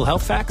quick mental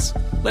health facts?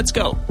 Let's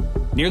go.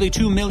 Nearly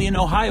 2 million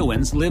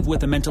Ohioans live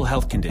with a mental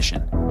health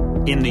condition.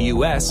 In the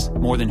U.S.,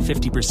 more than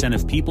 50%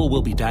 of people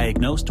will be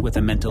diagnosed with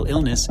a mental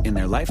illness in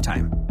their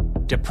lifetime.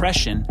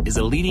 Depression is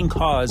a leading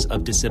cause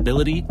of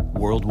disability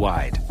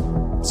worldwide.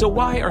 So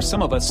why are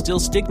some of us still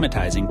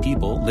stigmatizing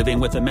people living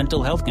with a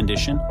mental health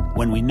condition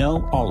when we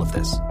know all of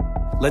this?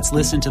 Let's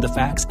listen to the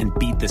facts and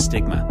beat the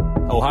stigma.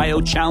 Ohio,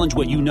 challenge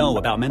what you know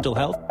about mental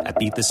health at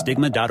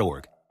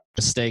beatthestigma.org.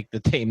 Mistake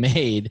that they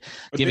made,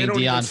 giving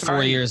Dion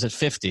 4 years at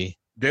 50.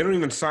 They don't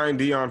even sign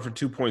Dion for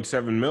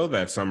 $2.7 million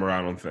that summer,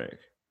 I don't think.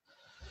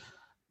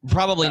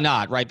 Probably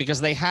not, right?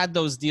 Because they had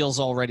those deals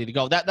all ready to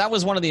go. That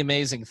was one of the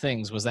amazing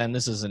things was then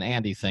this is an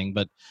Andy thing,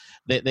 but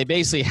they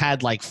basically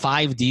had like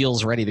 5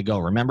 deals ready to go.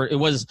 Remember,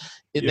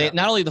 they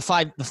not only the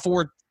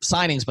 4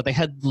 signings, but they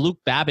had Luke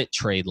Babbitt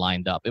trade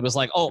lined up. It was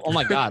like, oh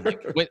my God,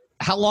 like, wait,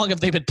 how long have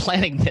they been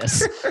planning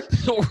this?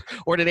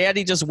 or did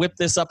Andy just whip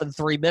this up in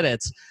 3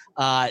 minutes?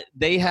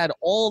 They had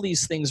all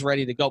these things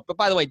ready to go. But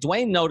by the way,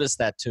 Dwayne noticed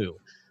that too.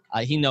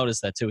 He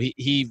noticed that too.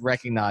 He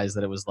recognized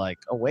that it was like,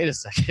 oh, wait a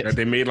second. That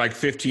they made like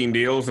 15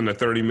 deals in the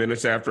 30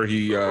 minutes after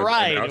he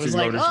right. It was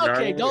like,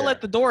 okay, don't let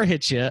the door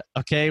hit you.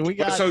 Okay, we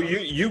got. So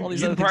you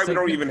probably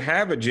don't even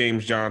have a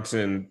James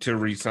Johnson to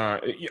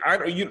re-sign.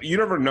 You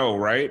never know,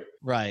 right?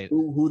 Right.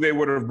 Who they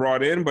would have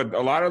brought in, but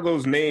a lot of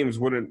those names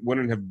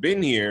wouldn't have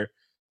been here.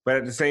 But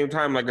at the same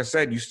time, like I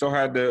said, you still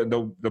had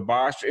the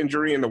Bosh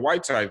injury and the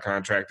Whiteside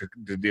contract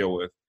to deal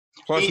with.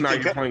 Plus, Ethan, now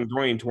you're playing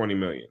Dwayne $20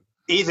 million.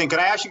 Ethan, could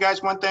I ask you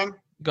guys one thing?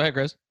 Go ahead,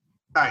 Chris.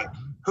 All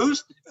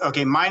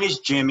right. Mine is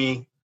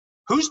Jimmy.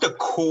 Who's the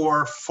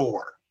core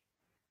 4?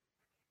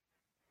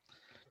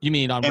 You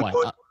mean on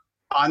what?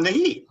 On the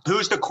Heat.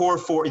 Who's the core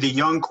 4, the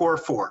young core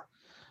 4?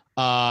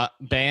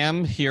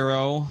 Bam,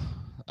 Hero,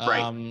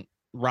 right.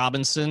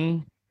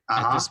 Robinson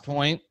at this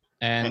point.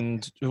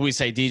 And who we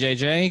say,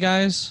 DJJ,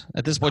 guys?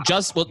 At this point,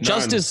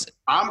 Justice.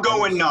 I'm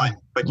going none,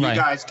 but you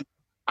guys –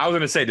 I was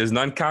going to say, does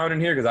none count in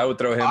here? Because I would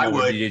throw him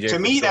over DJJ. To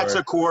me, that's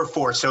a core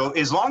 4. So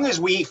as long as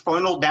we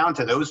funnel down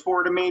to those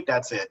 4 to me,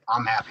 that's it.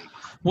 I'm happy.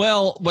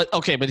 Well,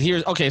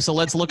 so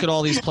let's look at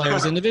all these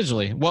players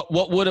individually. What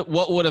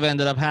would have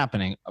ended up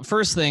happening?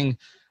 First thing,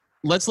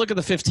 let's look at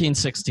the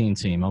 15-16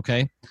 team,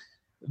 okay?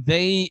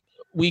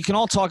 We can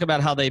all talk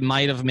about how they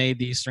might have made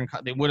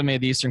they would have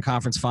made the Eastern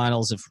Conference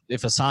Finals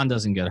if Hassan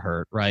doesn't get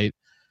hurt, right?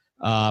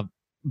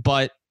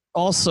 But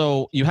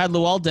also, you had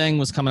Luol Deng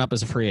was coming up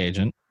as a free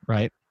agent,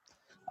 right?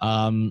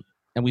 And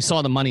we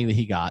saw the money that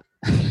he got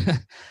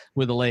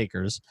with the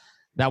Lakers.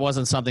 That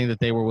wasn't something that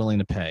they were willing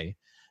to pay.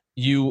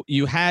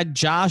 You had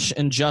Josh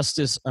and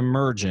Justice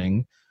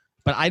emerging,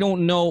 but I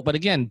don't know. But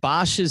again,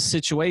 Bosh's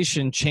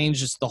situation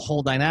changes the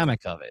whole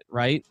dynamic of it,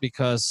 right?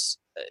 Because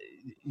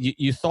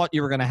you thought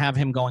you were going to have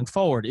him going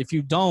forward. If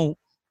you don't,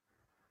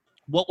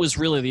 what was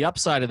really the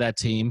upside of that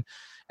team?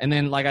 And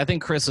then, like I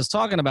think Chris is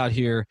talking about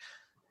here,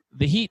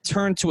 the Heat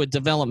turned to a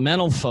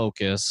developmental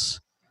focus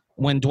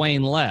when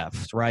Dwayne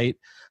left, right?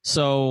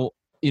 So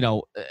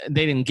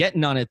they didn't get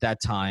Nunn at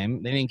that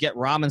time. They didn't get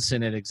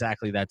Robinson at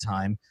exactly that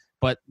time.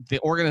 But the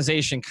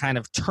organization kind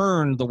of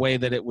turned the way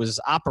that it was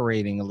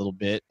operating a little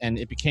bit, and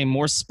it became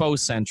more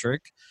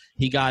Spo-centric.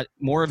 He got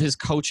more of his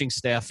coaching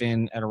staff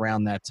in at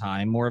around that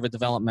time, more of a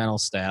developmental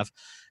staff.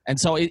 And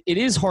so it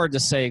is hard to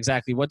say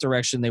exactly what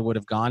direction they would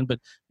have gone, but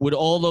would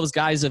all those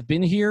guys have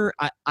been here?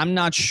 I'm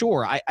not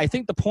sure. I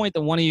think the point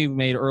that one of you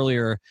made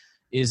earlier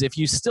is if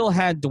you still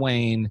had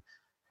Dwayne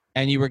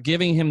and you were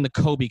giving him the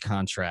Kobe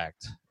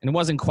contract, and it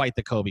wasn't quite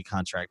the Kobe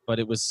contract, but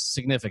it was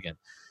significant.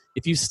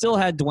 If you still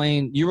had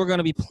Dwayne, you were going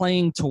to be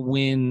playing to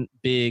win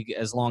big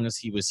as long as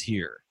he was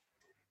here,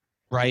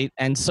 right?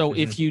 And so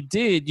if you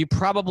did, you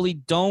probably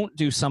don't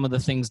do some of the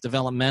things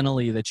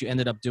developmentally that you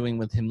ended up doing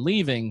with him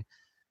leaving.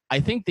 I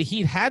think the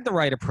Heat had the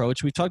right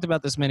approach. We've talked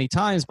about this many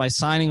times by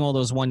signing all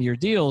those one-year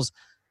deals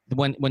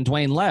when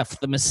Dwayne left.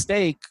 The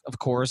mistake, of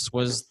course,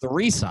 was the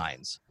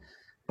re-signs.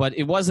 But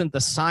it wasn't the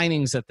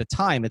signings at the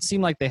time. It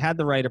seemed like they had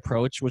the right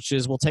approach, which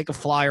is we'll take a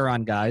flyer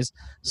on guys,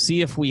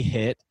 see if we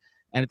hit,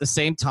 and at the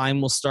same time,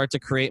 we'll start to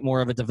create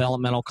more of a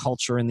developmental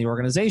culture in the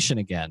organization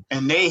again.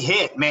 And they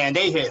hit, man.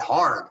 They hit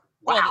hard.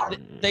 Wow. Well,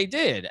 they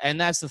did,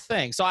 and that's the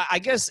thing. So I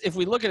guess if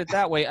we look at it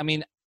that way, I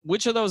mean,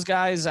 which of those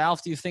guys,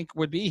 Alf, do you think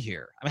would be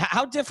here? I mean,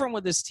 how different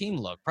would this team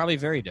look? Probably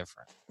very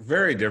different.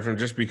 Very different,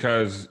 just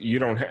because you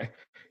don't have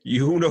 –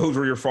 who knows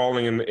where you're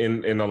falling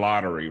in the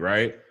lottery,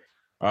 right?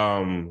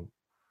 I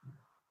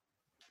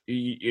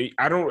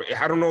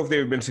don't know if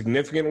they've been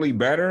significantly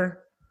better.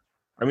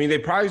 I mean, they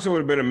probably still would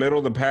have been a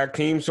middle-of-the-pack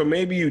team, so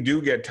maybe you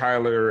do get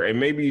Tyler and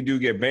maybe you do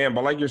get Bam.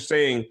 But like you're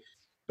saying,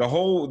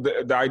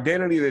 the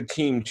identity of the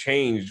team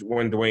changed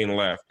when Dwayne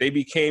left. They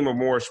became a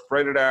more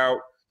spread it out.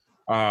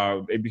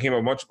 It became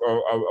a much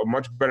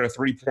better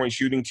three-point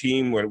shooting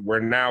team where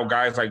now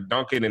guys like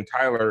Duncan and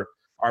Tyler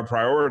are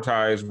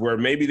prioritized, where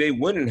maybe they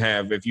wouldn't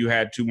have if you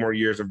had 2 more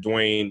years of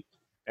Dwayne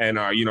and,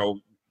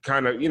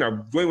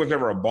 Dwayne was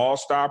never a ball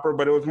stopper,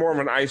 but it was more of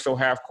an ISO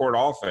half-court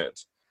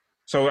offense.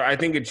 So I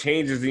think it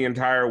changes the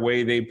entire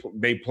way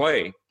they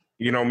play.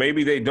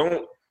 Maybe they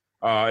don't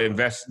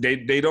invest.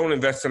 They don't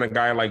invest in a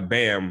guy like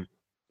Bam.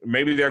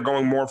 Maybe they're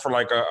going more for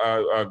like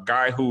a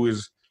guy who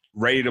is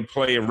ready to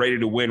play and ready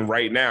to win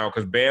right now,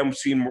 because Bam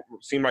seemed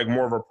like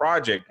more of a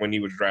project when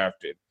he was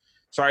drafted.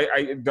 So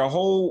the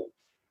whole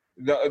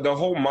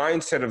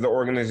mindset of the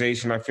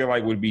organization I feel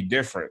like would be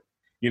different.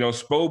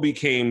 Spo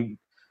became,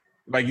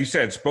 like you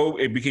said,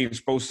 it became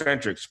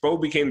Spo-centric.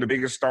 Spo became the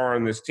biggest star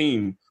on this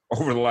team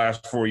over the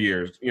last 4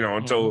 years,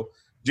 until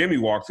Jimmy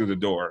walked through the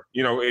door.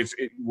 It's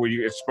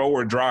Spo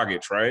or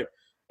Dragic, right?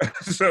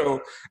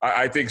 So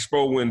I think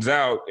Spo wins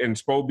out, and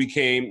Spo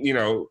became,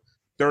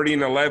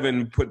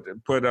 30-11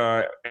 put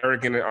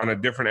Eric on a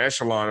different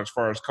echelon as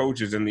far as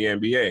coaches in the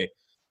NBA.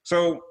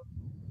 So,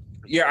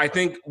 yeah, I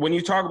think when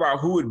you talk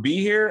about who would be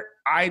here,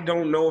 I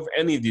don't know if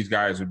any of these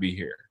guys would be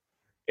here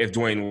if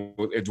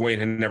Dwayne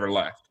had never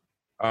left.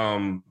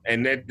 And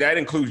that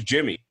includes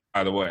Jimmy,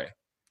 by the way.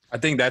 I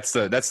think that's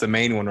the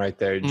main one right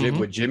there.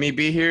 Would Jimmy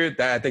be here?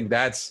 I think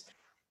that's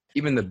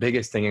even the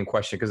biggest thing in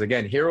question. Because,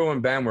 again, Hero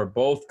and Bam were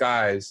both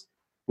guys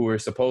who were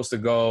supposed to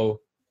go,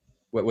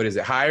 what is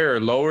it, higher or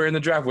lower in the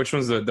draft? Which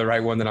one's the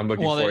right one that I'm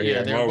looking for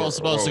here? They were both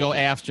supposed to go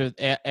after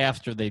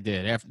they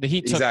did. After the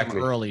Heat took them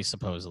early,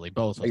 supposedly,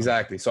 both of them.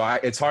 Exactly. So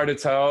it's hard to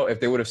tell if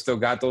they would have still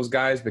got those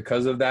guys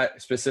because of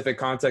that specific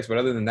context. But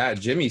other than that,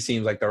 Jimmy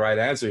seems like the right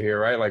answer here,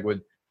 right? Like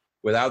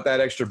without that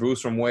extra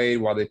boost from Wade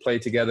while they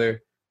played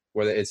together,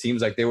 where it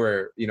seems like they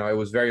were, it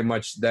was very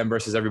much them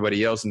versus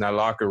everybody else in that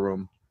locker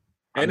room.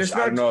 I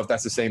don't know if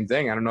that's the same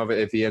thing. I don't know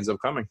if he ends up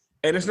coming.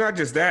 And it's not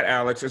just that,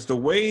 Alex. It's the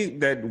way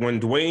that when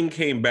Dwayne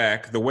came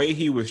back, the way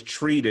he was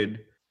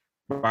treated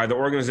by the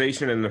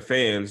organization and the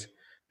fans,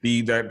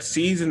 that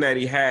season that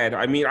he had.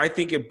 I mean, I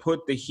think it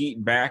put the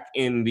Heat back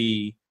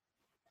into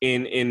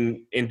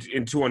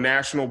a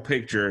national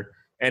picture,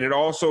 and it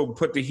also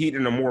put the Heat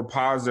in a more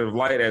positive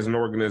light as an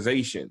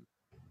organization.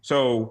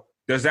 So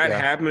does that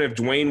happen if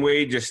Dwayne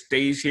Wade just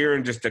stays here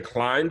and just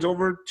declines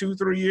over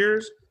 2-3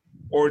 years?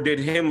 Or did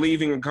him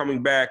leaving and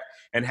coming back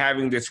and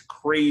having this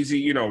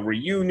crazy,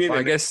 reunion? Well,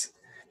 I guess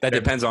that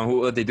depends on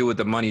what they do with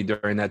the money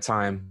during that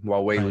time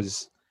while Wade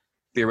was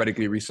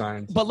theoretically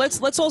re-signed. But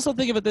let's also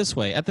think of it this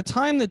way. At the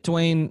time that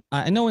Dwayne,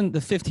 I know in the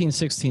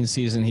 15-16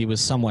 season he was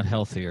somewhat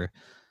healthier,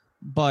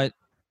 but,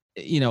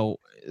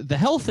 the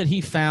health that he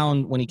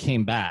found when he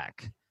came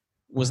back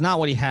was not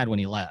what he had when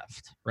he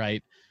left,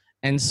 right?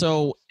 And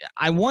so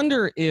I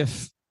wonder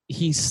if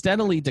he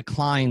steadily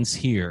declines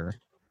here,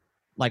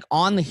 like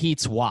on the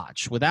Heat's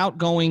watch, without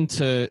going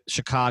to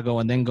Chicago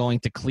and then going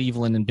to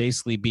Cleveland and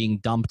basically being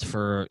dumped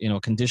for, a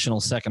conditional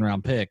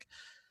second-round pick,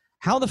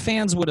 how the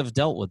fans would have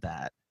dealt with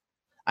that.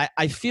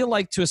 I feel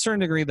like to a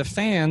certain degree the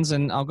fans,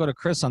 and I'll go to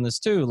Chris on this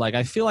too, like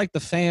I feel like the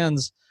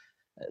fans,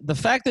 the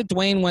fact that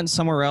Dwayne went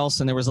somewhere else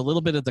and there was a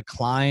little bit of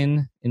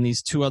decline in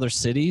these 2 other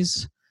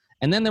cities,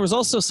 and then there was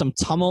also some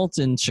tumult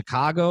in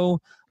Chicago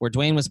where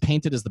Dwayne was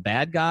painted as the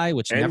bad guy,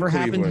 which never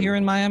happened here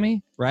in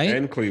Miami, right?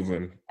 And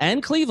Cleveland.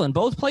 And Cleveland,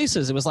 both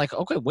places. It was like,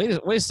 okay, wait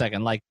a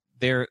second. Like,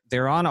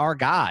 they're on our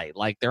guy.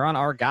 Like they're on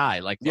our guy.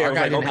 Like Yeah, our it was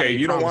guy like, didn't have okay,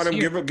 any you don't want him.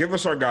 problems here. Give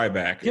us our guy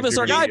back. Give If us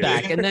you're our guy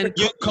gonna- back. And then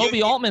Kobe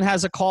Altman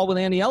has a call with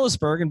Andy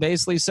Ellisberg and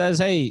basically says,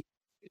 hey,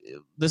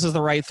 this is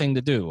the right thing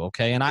to do.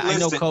 Okay. And I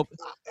know Listen, Kobe.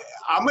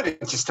 I'm going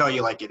to just tell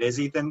you like it is,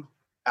 Ethan,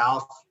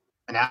 Alf,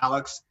 and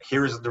Alex.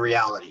 Here's the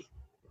reality.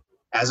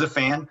 As a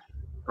fan,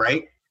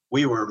 right,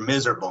 we were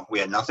miserable. We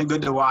had nothing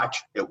good to watch.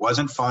 It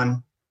wasn't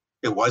fun.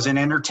 It wasn't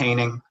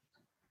entertaining,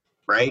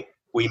 right?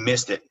 We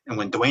missed it. And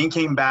when Dwayne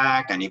came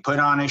back and he put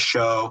on his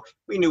show,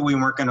 we knew we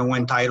weren't going to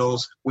win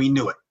titles. We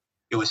knew it.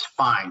 It was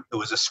fine. It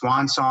was a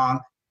swan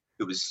song.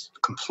 It was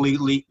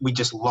completely, we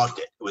just loved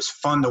it. It was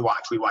fun to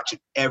watch. We watched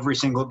it every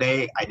single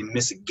day. I didn't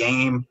miss a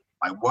game.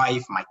 My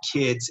wife, my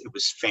kids, it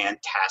was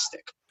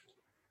fantastic.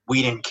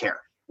 We didn't care.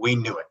 We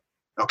knew it.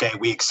 Okay,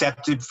 we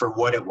accepted for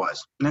what it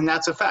was. And then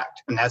that's a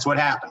fact. And that's what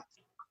happened.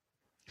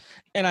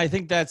 And I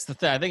think that's the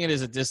thing. I think it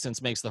is a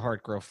distance makes the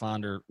heart grow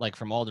fonder, like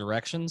from all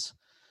directions.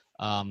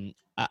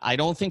 I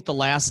don't think the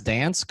last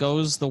dance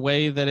goes the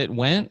way that it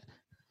went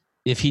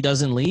if he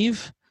doesn't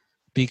leave,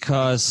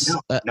 because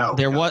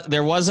there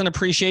was an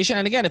appreciation.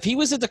 And again, if he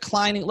was a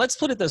declining, let's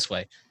put it this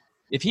way.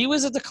 If he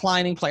was a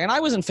declining player, and I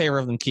was in favor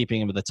of them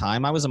keeping him at the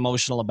time, I was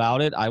emotional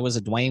about it. I was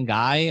a Dwayne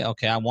guy.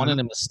 Okay, I wanted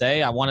him to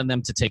stay. I wanted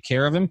them to take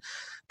care of him.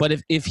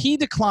 But if he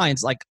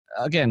declines, like,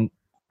 again,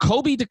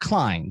 Kobe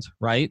declined,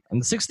 right?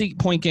 And the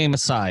 60-point game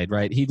aside,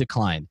 right? He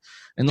declined.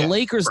 And the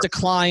Lakers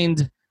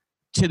declined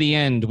to the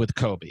end with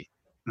Kobe,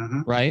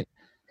 right?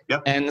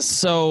 Yep. And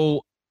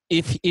so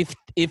if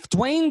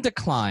Dwayne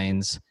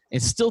declines,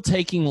 it's still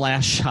taking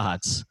last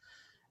shots,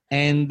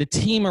 and the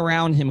team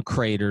around him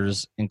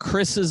craters, and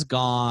Chris is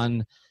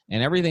gone,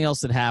 and everything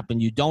else that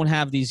happened, you don't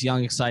have these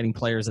young, exciting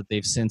players that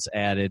they've since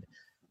added.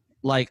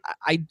 Like,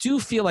 I do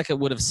feel like it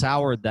would have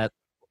soured that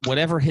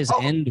whatever his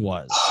end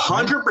was.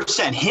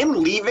 100%. Him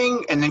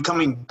leaving and then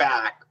coming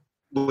back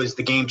was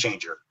the game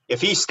changer.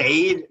 If he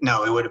stayed,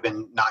 no, it would have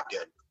been not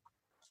good.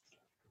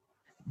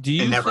 Do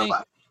you never think?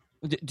 left.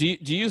 Do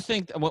you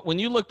think when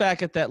you look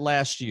back at that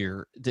last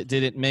year, did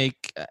it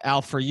make,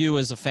 Al, for you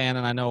as a fan,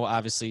 and I know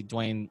obviously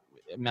Dwayne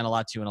meant a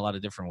lot to you in a lot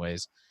of different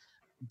ways,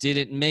 did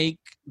it make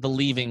the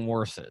leaving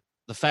worth it?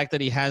 The fact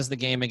that he has the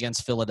game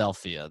against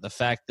Philadelphia, the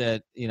fact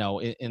that, you know,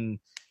 in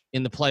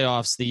the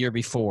playoffs the year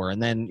before,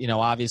 and then, you know,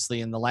 obviously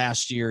in the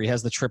last year he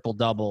has the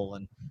triple-double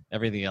and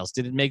everything else.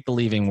 Did it make the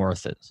leaving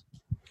worth it?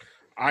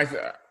 I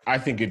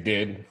think it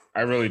did.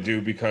 I really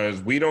do,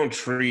 because we don't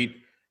treat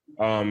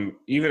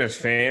even as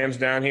fans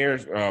down here,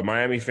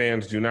 Miami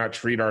fans do not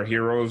treat our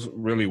heroes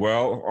really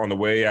well on the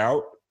way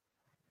out.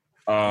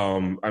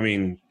 I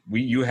mean,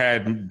 you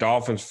had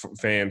Dolphins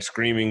fans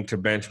screaming to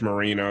bench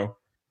Marino.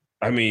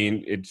 I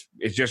mean, it's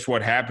just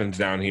what happens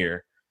down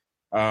here.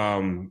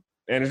 And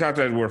it's not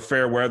that we're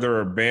fair weather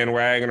or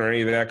bandwagon or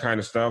any of that kind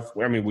of stuff.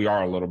 I mean, we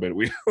are a little bit.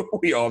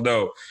 We all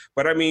know.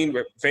 But, I mean,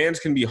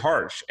 fans can be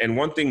harsh. And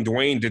one thing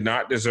Dwayne did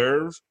not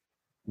deserve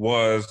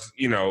was,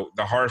 you know,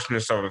 the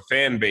harshness of a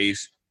fan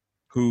base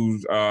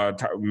who's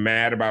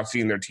mad about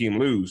seeing their team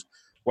lose.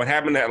 What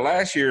happened that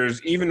last year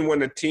is, even when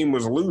the team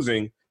was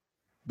losing,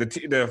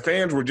 the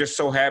fans were just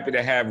so happy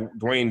to have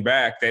Dwayne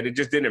back that it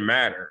just didn't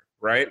matter,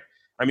 right?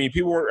 I mean,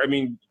 people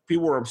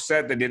were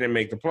upset they didn't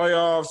make the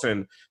playoffs,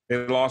 and they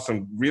lost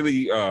some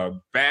really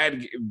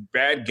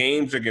bad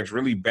games against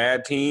really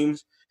bad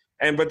teams.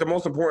 But the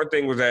most important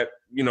thing was that,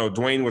 you know,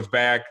 Dwayne was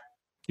back.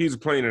 He was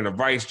playing in a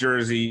Vice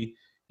jersey.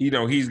 You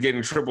know, he's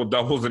getting triple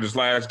doubles in his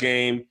last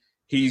game.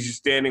 He's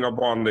standing up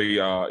on the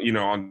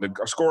on the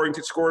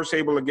score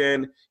table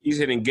again. He's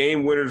hitting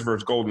game winners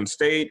versus Golden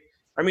State.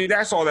 I mean,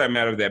 that's all that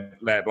mattered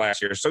that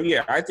last year. So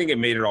yeah, I think it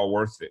made it all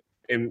worth it,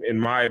 in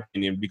my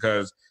opinion,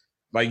 because,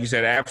 like you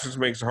said, absence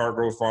makes the heart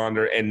grow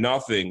fonder, and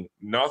nothing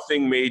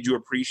made you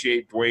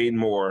appreciate Dwayne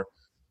more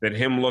than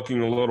him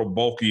looking a little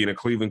bulky in a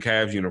Cleveland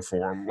Cavs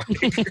uniform.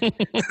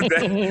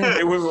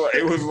 It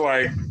was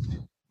like,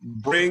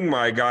 bring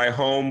my guy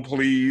home,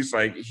 please.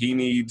 Like, he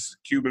needs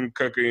Cuban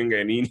cooking,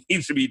 and he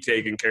needs to be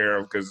taken care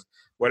of, because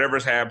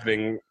whatever's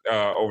happening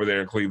over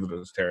there in Cleveland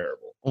is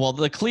terrible. Well,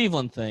 the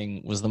Cleveland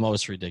thing was the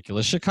most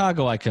ridiculous.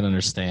 Chicago, I can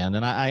understand.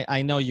 And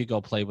I know you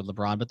go play with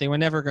LeBron, but they were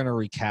never going to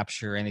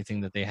recapture anything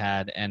that they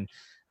had. And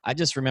I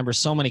just remember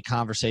so many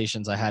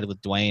conversations I had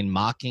with Dwayne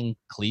mocking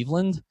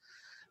Cleveland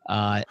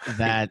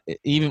that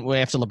even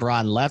after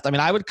LeBron left, I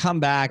mean, I would come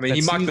back. I mean,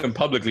 he mocked them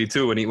publicly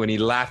too when he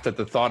laughed at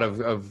the thought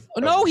of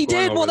no, he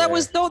did. Well, that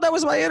there.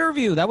 was my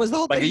interview. That was the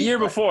whole like thing. a year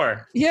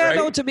before. Yeah, right?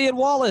 no, to me and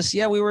Wallace.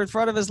 Yeah, we were in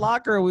front of his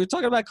locker. We were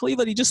talking about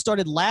Cleveland. He just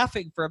started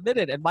laughing for a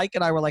minute, and Mike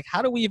and I were like,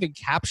 "How do we even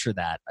capture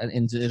that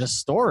in a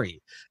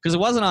story?" Because it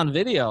wasn't on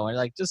video. And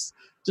like just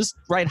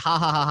write ha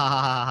ha ha ha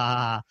ha ha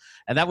ha,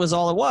 and that was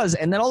all it was.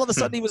 And then all of a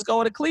sudden he was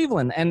going to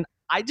Cleveland, and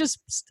I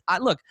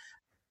look.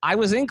 I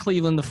was in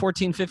Cleveland the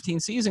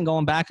 14-15 season,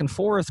 going back and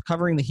forth,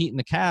 covering the Heat and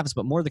the Cavs,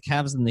 but more the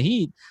Cavs than the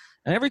Heat.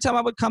 And every time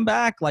I would come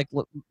back, like,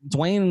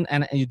 Dwayne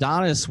and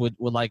Udonis would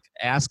like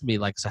ask me,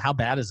 like, so how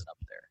bad is it up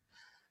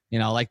there? You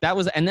know, like that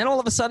was, and then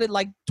all of a sudden,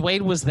 like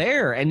Dwayne was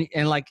there, and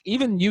like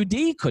even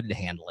UD couldn't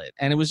handle it,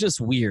 and it was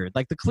just weird.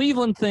 Like the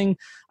Cleveland thing,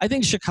 I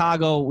think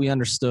Chicago we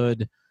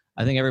understood.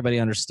 I think everybody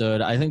understood.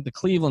 I think the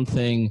Cleveland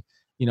thing,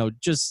 you know,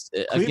 just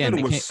Cleveland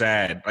again was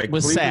sad. Like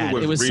was Cleveland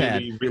sad. It was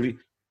really, sad. Really,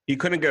 he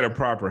couldn't get a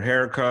proper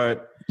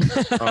haircut. He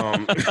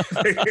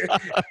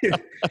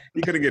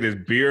couldn't get his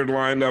beard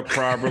lined up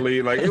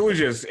properly. Like it was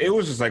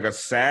just like a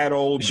sad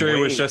old. Sure, Dwayne.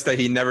 It was just that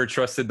he never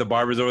trusted the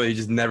barbers over there. He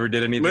just never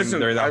did anything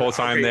during that whole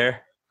time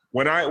there.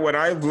 When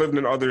I've lived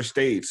in other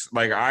states,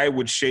 like I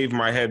would shave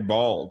my head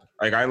bald.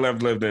 Like I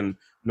lived in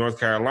North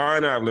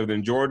Carolina, I've lived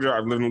in Georgia,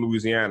 I've lived in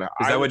Louisiana.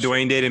 Is that what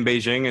Dwayne did in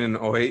Beijing in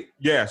 2008?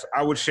 Yes,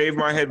 I would shave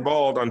my head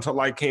bald until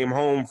I came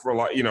home for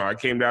I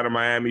came down to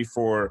Miami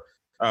for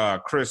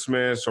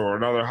Christmas or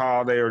another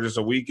holiday or just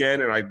a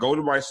weekend, and I go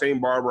to my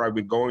same barber I've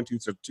been going to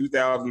since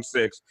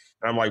 2006,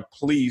 and I'm like,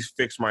 please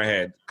fix my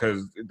head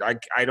because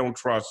I don't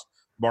trust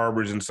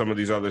barbers in some of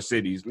these other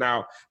cities.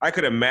 Now, I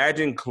could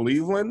imagine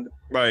Cleveland,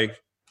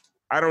 like,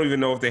 I don't even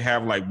know if they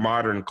have like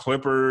modern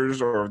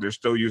clippers or if they're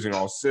still using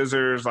all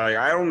scissors. Like,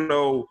 I don't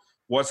know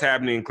what's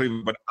happening in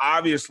Cleveland, but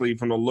obviously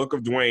from the look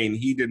of Dwayne,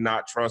 he did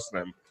not trust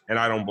them, and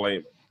I don't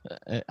blame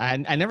him.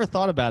 I never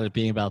thought about it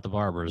being about the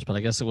barbers, but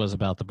I guess it was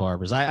about the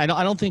barbers. I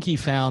don't think he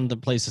found the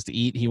places to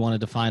eat he wanted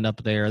to find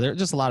up there. There are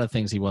just a lot of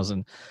things he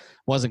wasn't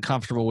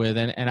comfortable with,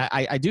 and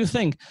I do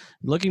think,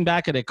 looking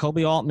back at it,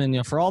 Kobe Altman, you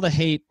know, for all the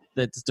hate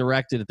that's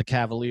directed at the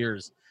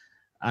Cavaliers,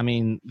 I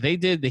mean, they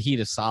did the Heat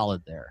a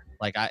solid there.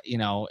 Like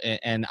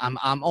and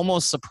I'm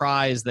almost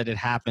surprised that it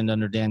happened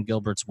under Dan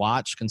Gilbert's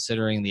watch,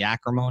 considering the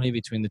acrimony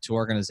between the two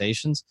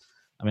organizations.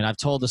 I mean, I've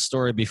told the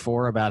story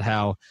before about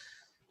how,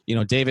 you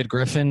know, David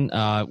Griffin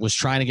was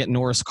trying to get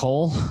Norris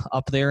Cole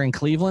up there in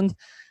Cleveland,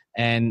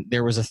 and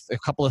there was a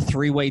couple of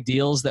three-way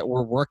deals that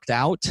were worked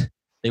out.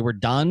 They were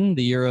done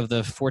the year of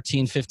the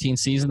 14-15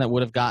 season that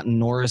would have gotten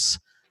Norris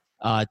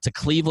to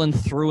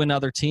Cleveland through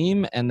another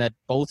team, and that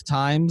both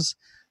times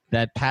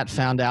that Pat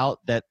found out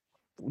that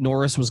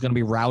Norris was going to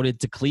be routed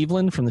to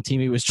Cleveland from the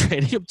team he was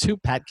trading him to,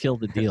 Pat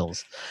killed the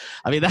deals.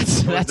 I mean, that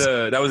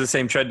was the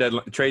same trade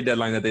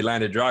deadline that they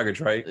landed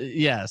Dragic, right?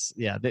 Yes,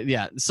 yeah.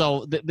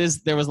 So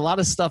there was a lot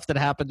of stuff that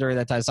happened during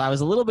that time. So I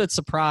was a little bit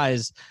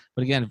surprised,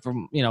 but again,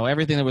 from, you know,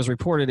 everything that was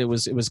reported, it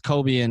was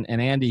Kobe and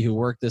Andy who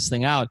worked this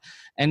thing out,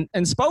 and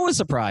Spo was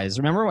surprised.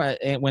 Remember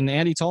when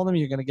Andy told him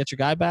you're going to get your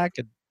guy back,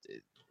 and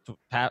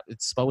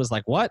Spo was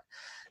like, "What?"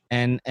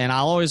 And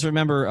I'll always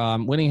remember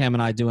Whittingham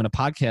and I doing a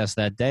podcast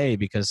that day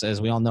because, as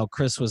we all know,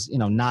 Chris was, you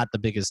know, not the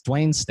biggest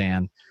Dwayne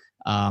stan.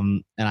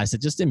 And I said,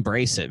 just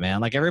embrace it,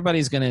 man. Like,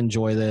 everybody's going to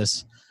enjoy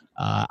this.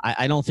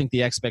 I don't think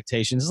the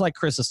expectations, like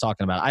Chris is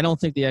talking about, I don't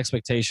think the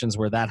expectations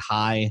were that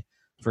high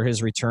for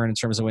his return in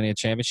terms of winning a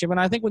championship. And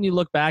I think when you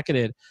look back at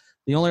it,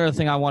 the only other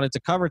thing I wanted to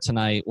cover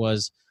tonight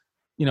was,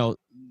 you know,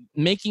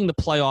 making the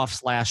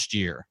playoffs last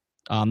year.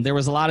 There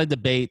was a lot of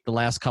debate the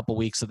last couple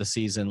weeks of the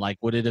season. Like,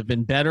 would it have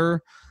been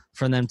better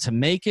for them to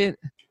make it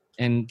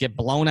and get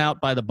blown out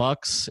by the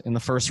Bucks in the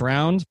first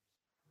round,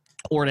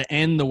 or to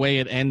end the way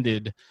it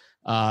ended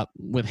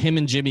with him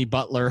and Jimmy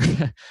Butler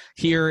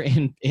here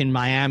in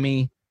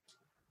Miami,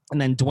 and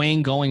then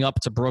Dwayne going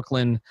up to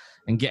Brooklyn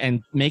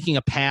and making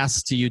a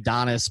pass to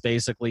Udonis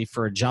basically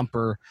for a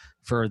jumper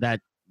for that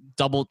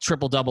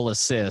triple-double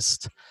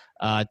assist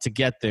to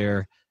get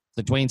there.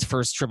 The Dwayne's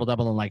first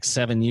triple-double in like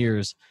 7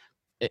 years.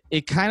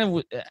 It kind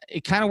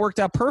of worked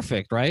out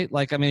perfect, right?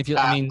 Like, I mean,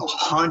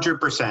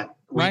 100%,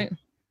 right?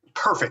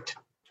 Perfect.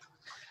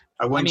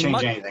 I wouldn't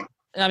change anything.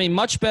 I mean,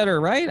 much better,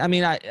 right? I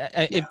mean,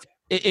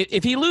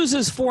 if he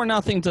loses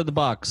 4-0 to the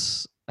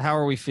Bucks, how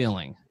are we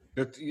feeling?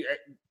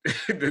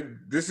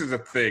 This is a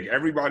thing.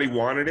 Everybody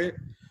wanted it,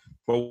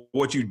 but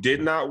what you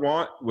did not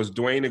want was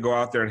Dwayne to go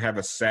out there and have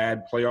a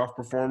sad playoff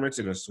performance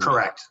in a sweep.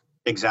 Correct.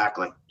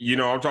 Exactly. You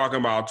know, I'm talking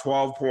about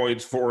 12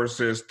 points, 4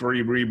 assists,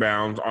 3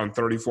 rebounds on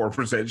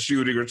 34%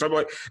 shooting or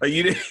something like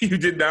you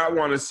did not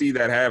want to see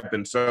that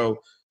happen. So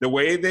the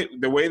way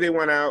they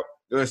went out,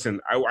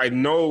 listen, I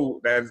know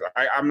that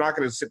I'm not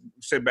going to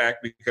sit back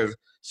because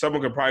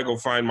someone could probably go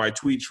find my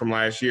tweets from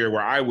last year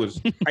where I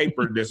was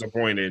hyper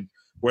disappointed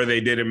where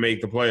they didn't make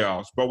the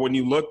playoffs. But when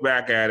you look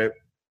back at it,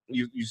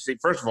 you see,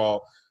 first of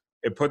all,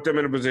 it put them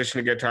in a position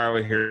to get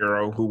Tyler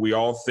Hero, who we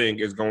all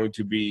think is going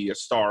to be a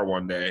star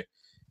one day.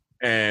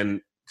 And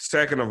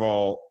second of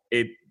all,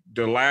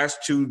 the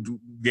last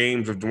 2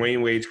 games of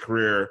Dwayne Wade's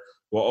career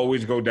will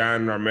always go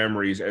down in our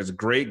memories as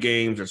great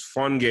games, as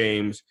fun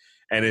games,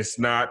 and it's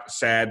not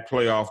sad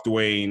playoff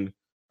Dwayne,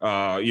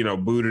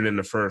 booted in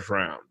the first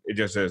round. It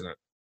just isn't.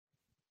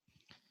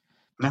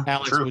 No,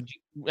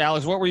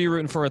 Alex, what were you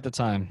rooting for at the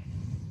time?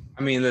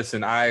 I mean,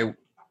 listen,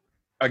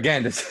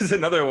 again, this is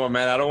another one,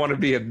 man. I don't want to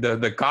be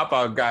the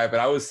cop-out guy, but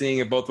I was seeing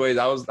it both ways.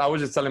 I was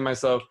just telling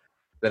myself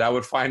that I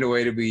would find a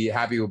way to be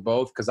happy with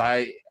both because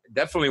I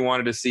definitely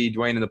wanted to see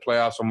Dwayne in the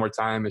playoffs one more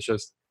time. It's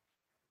just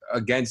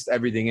against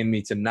everything in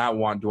me to not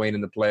want Dwayne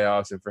in the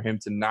playoffs and for him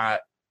to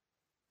not,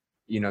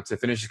 to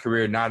finish his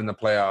career not in the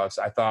playoffs,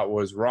 I thought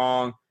was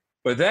wrong.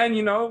 But then,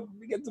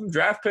 we get some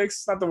draft picks.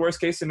 It's not the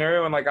worst case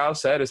scenario. And like Al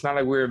said, it's not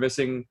like we were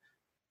missing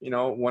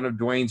one of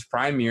Dwayne's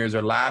prime years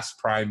or last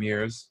prime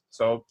years.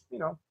 So,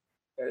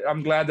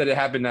 I'm glad that it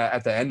happened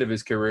at the end of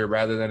his career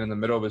rather than in the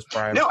middle of his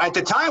prime. No, at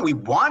the time we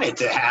wanted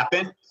to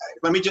happen.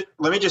 Let me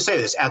just say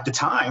this. At the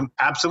time,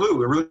 absolutely,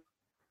 we were rooting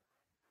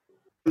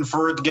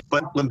for it to get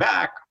Cleveland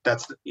back.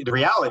 That's the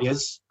reality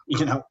is,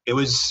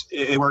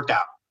 it worked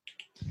out.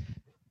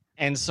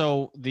 And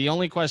so the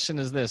only question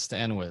is this to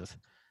end with: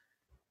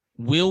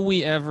 will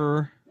we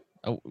ever?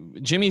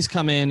 Jimmy's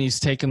come in, he's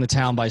taken the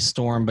town by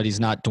storm, but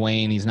he's not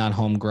Dwayne. He's not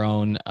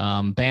homegrown.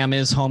 Bam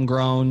is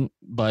homegrown,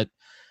 but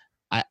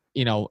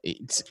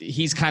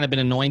he's kind of been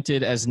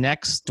anointed as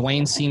next.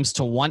 Dwayne seems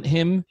to want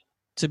him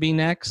to be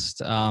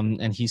next,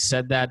 and he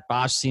said that.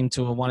 Bosch seemed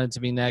to have wanted to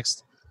be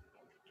next.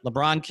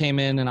 LeBron came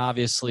in and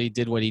obviously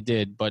did what he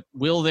did, but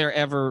will there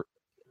ever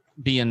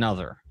be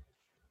another?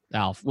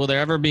 Alf, will there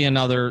ever be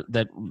another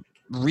that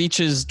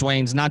reaches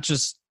Dwayne's not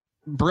just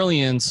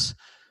brilliance,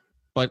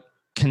 but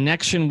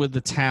connection with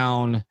the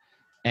town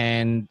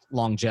and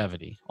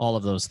longevity, all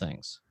of those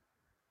things?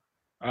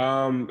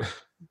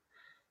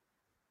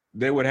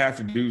 They would have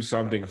to do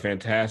something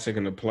fantastic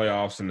in the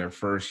playoffs in their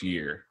first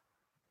year.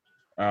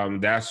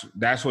 That's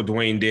what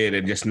Dwayne did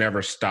and just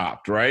never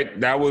stopped, right?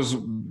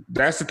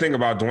 That's the thing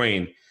about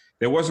Dwayne.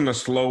 There wasn't a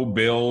slow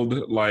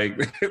build. Like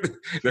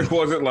there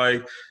wasn't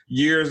like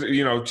years,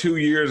 2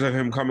 years of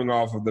him coming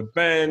off of the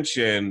bench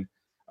and,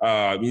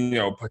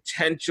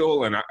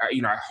 potential. And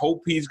I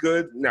hope he's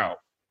good. No,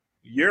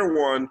 year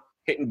one,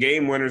 hitting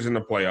game winners in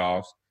the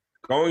playoffs,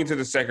 going to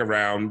the second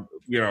round,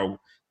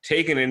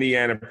 taking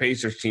Indiana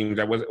Pacers team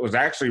that was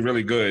actually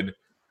really good,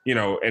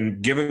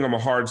 and giving them a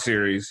hard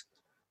series.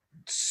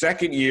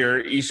 Second year,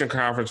 Eastern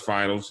Conference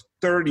Finals.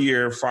 Third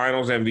year,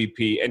 Finals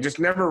MVP, and just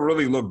never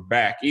really looked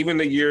back. Even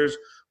the years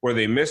where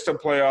they missed the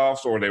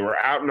playoffs or they were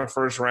out in the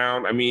first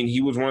round, I mean,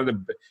 he was one of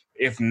the,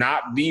 if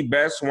not the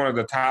best, one of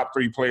the top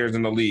 3 players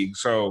in the league.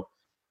 So,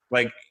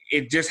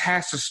 it just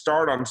has to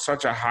start on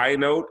such a high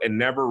note and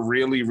never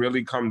really,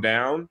 really come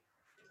down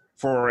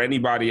for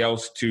anybody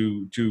else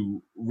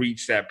to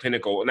reach that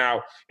pinnacle.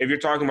 Now, if you're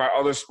talking about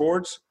other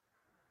sports,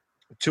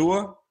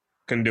 Tua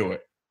can do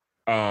it.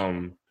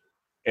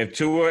 If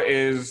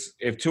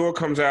Tua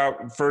comes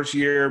out first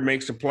year,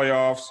 makes the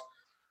playoffs,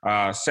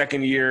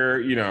 second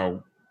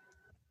year,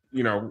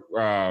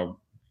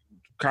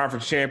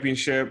 conference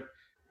championship,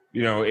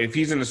 if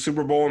he's in the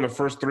Super Bowl in the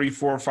first 3,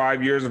 4,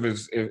 5 years of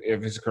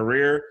his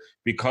career,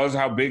 because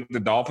how big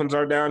the Dolphins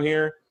are down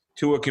here,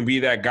 Tua can be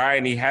that guy,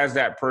 and he has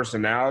that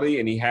personality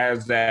and he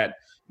has that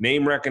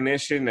name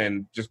recognition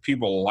and just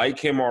people like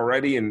him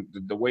already, and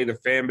the way the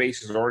fan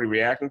base is already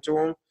reacting to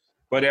him.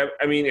 But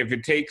I mean, if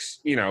it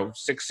takes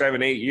 6,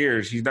 7, 8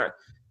 years, he's not.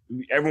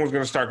 Everyone's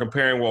going to start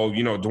comparing. Well,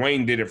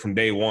 Dwayne did it from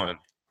day one,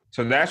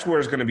 so that's where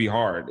it's going to be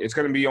hard. It's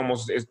going to be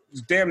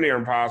it's damn near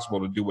impossible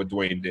to do what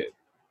Dwayne did.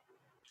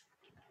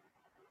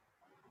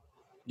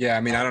 Yeah,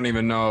 I mean, I don't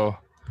even know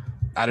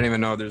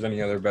if there's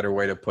any other better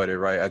way to put it,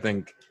 right? I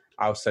think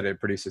Al said it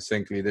pretty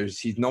succinctly.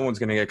 No one's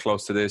going to get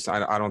close to this.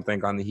 I don't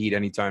think on the Heat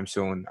anytime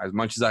soon. As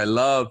much as I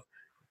love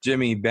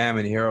Jimmy, Bam,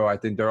 and Hero, I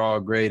think they're all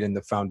great in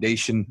the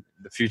foundation,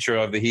 the future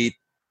of the Heat,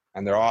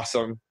 and they're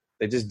awesome.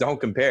 They just don't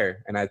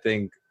compare. And I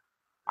think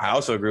I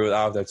also agree with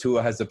Al that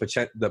Tua has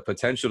the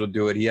potential to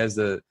do it. He has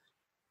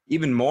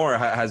even more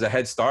has a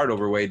head start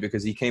over Wade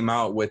because he came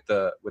out with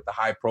the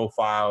high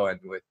profile and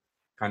with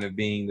kind of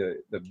being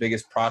the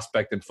biggest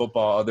prospect in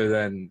football other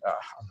than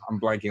I'm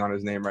blanking on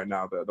his name right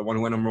now, the one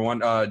who went number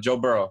 1, Joe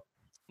Burrow.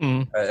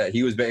 Mm-hmm.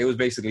 It was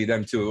basically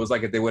them too. It was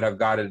like if they would have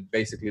gotten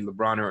basically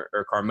LeBron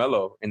or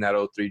Carmelo in that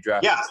 03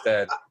 draft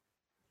instead.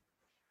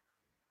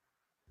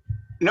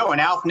 No,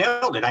 and Alf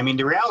nailed it. I mean,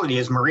 the reality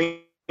is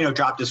Marino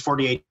dropped his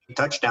 48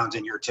 touchdowns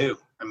in year 2.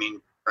 I mean,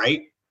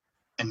 right?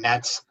 And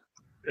that's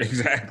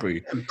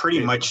exactly pretty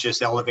much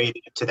just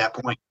elevated it to that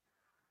point.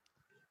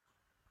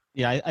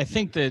 Yeah, I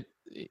think that,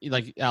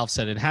 like Alf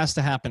said, it has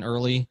to happen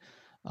early.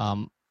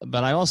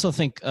 But I also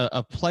think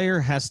a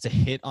player has to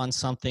hit on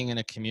something in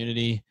a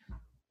community.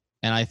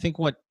 And I think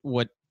what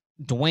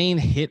Dwayne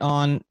hit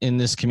on in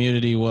this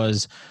community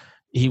was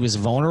he was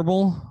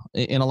vulnerable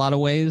in a lot of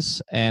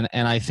ways. And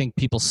I think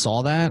people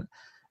saw that.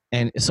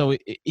 And so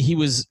he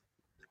was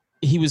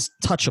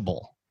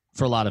touchable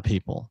for a lot of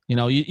people.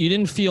 You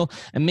didn't feel,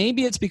 and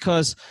maybe it's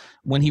because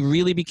when he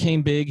really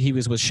became big, he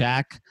was with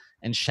Shaq,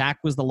 and Shaq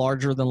was the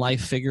larger than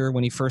life figure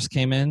when he first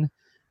came in.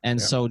 And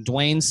so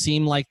Dwayne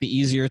seemed like the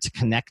easier to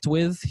connect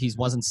with. He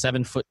wasn't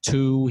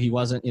 7'2". He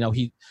wasn't,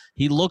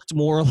 he looked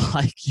more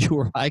like you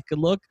or I could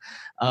look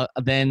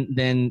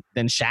than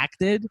Shaq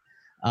did,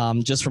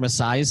 just from a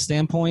size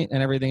standpoint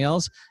and everything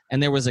else.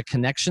 And there was a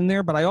connection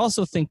there. But I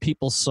also think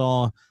people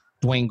saw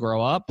Dwayne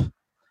grow up.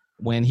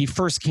 When he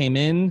first came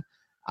in,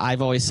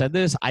 I've always said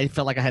this, I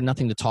felt like I had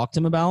nothing to talk to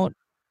him about.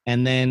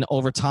 And then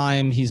over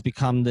time, he's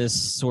become this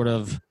sort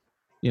of,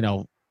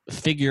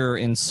 figure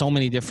in so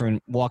many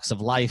different walks of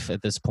life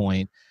at this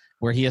point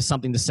where he has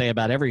something to say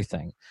about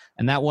everything.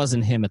 And that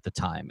wasn't him at the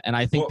time. And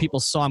I think people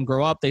saw him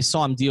grow up. They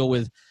saw him deal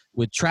with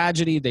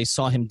tragedy. They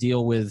saw him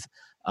deal with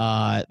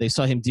They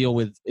saw him deal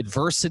with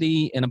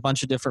adversity in a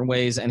bunch of different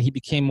ways, and he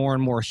became more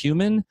and more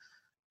human.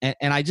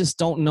 And I just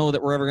don't know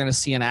that we're ever going to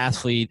see an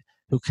athlete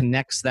who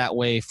connects that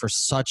way for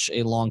such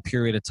a long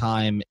period of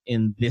time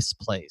in this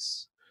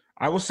place.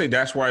 I will say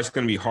that's why it's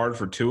going to be hard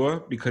for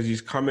Tua, because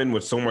he's come in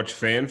with so much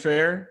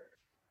fanfare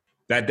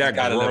that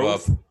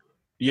growth.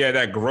 Yeah,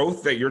 that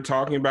growth that you're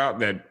talking about,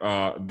 that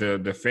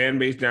the fan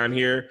base down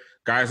here,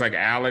 guys like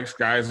Alex,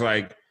 guys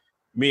like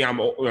me, I'm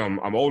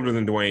older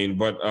than Dwayne,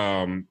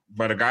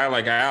 but a guy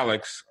like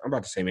Alex, I'm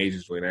about the same age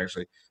as Dwayne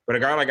actually, but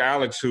a guy like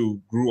Alex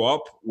who grew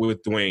up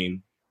with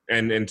Dwayne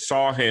and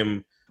saw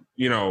him,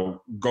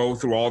 go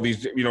through all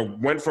these,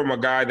 went from a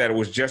guy that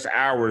was just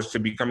ours to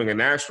becoming a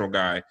national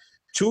guy.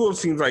 Tua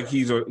seems like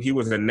he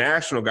was a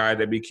national guy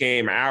that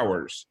became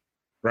ours,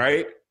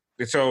 right?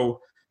 And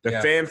so the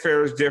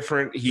fanfare is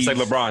different. He's like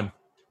LeBron.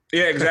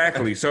 Yeah,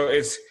 exactly. So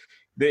it's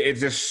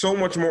just so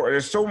much more.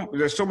 There's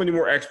so many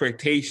more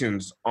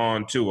expectations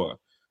on Tua.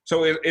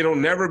 So it'll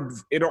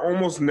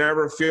almost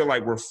never feel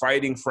like we're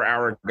fighting for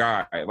our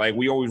guy. Like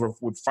we always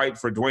would fight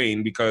for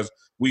Dwayne because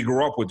we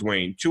grew up with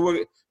Dwayne.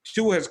 Tua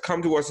has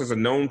come to us as a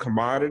known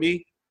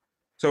commodity.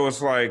 So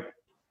it's like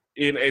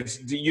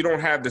you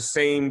don't have the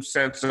same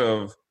sense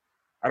of,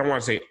 I don't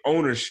want to say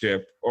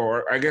ownership,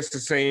 or I guess the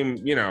same,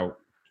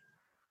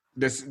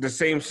 the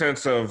same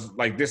sense of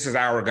like, this is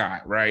our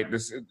guy, right?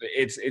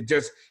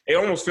 It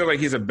almost feels like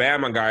he's a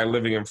Bama guy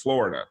living in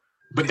Florida.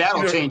 But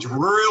that'll change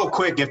real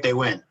quick if they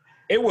win.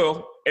 It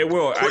will. I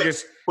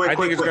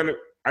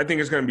think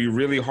it's gonna be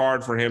really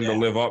hard for him to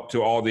live up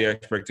to all the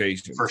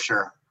expectations. For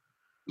sure.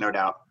 No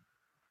doubt.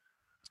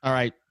 All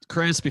right,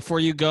 Chris, before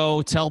you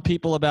go, tell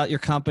people about your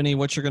company,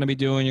 what you're going to be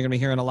doing. You're going to be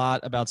hearing a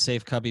lot about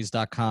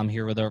safecubbies.com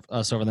here with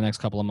us over the next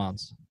couple of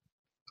months.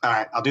 All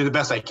right, I'll do the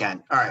best I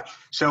can. All right,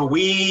 so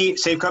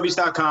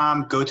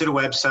safecubbies.com, go to the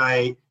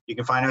website. You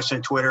can find us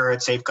on Twitter at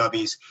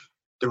safecubbies.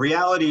 The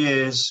reality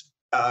is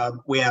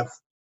we have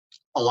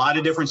a lot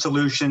of different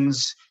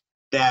solutions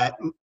that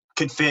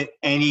could fit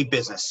any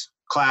business,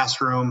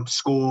 classroom,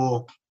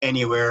 school,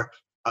 anywhere.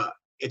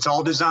 It's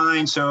all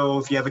designed so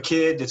if you have a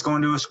kid that's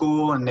going to a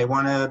school and they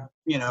want to,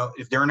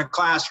 if they're in a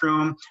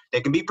classroom, they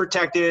can be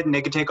protected and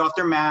they can take off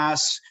their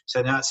masks,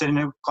 so they're not sitting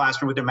in a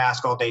classroom with their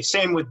mask all day.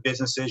 Same with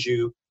businesses.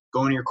 You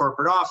go into your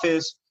corporate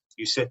office,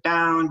 you sit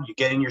down, you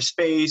get in your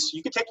space,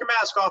 you can take your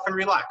mask off and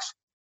relax.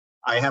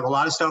 I have a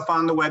lot of stuff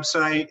on the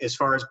website as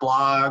far as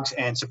blogs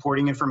and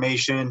supporting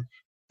information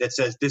that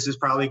says this is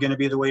probably going to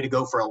be the way to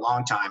go for a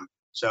long time.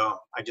 So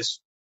I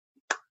just,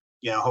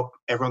 hope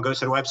everyone goes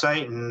to the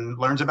website and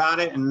learns about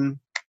it, and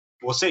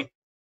we'll see.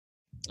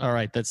 All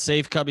right. That's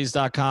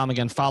safecubbies.com.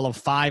 Again, follow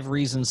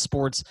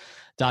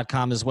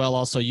 5reasonsports.com as well.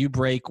 Also,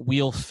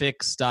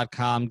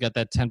 YouBreakWheelFix.com. Get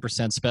that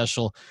 10%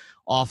 special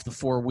off the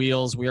 4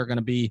 wheels. We are going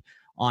to be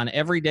on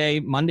every day,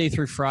 Monday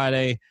through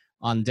Friday,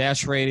 on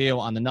Dash Radio,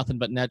 on the Nothing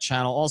But Net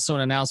channel. Also,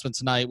 an announcement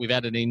tonight. We've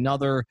added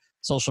another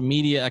social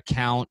media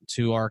account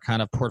to our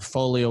kind of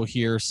portfolio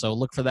here. So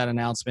look for that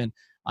announcement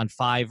on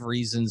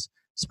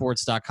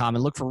 5reasonsports.com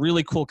and look for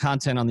really cool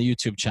content on the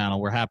YouTube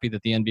channel. We're happy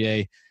that the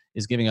NBA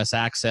is giving us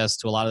access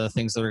to a lot of the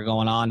things that are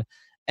going on.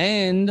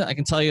 And I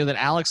can tell you that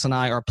Alex and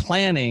I are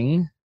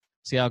planning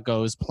to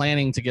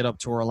get up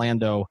to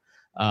Orlando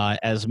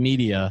as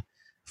media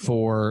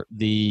for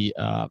the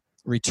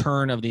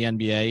return of the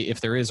NBA,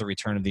 if there is a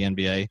return of the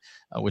NBA,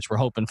 which we're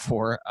hoping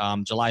for.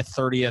 July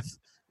 30th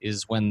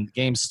is when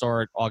games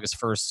start,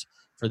 August 1st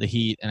for the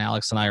Heat, and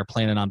Alex and I are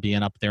planning on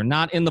being up there,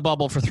 not in the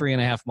bubble for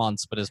 3.5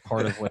 months, but as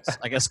part of what's,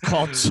 I guess,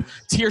 called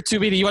Tier 2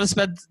 meeting. You want to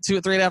spend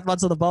 3.5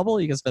 months in the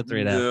bubble? You can spend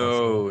 3.5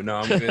 months. No,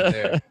 I'm good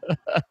there.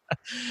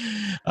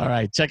 All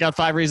right. Check out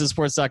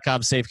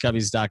 5reasonsports.com,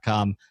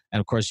 safecubbies.com, and,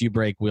 of course,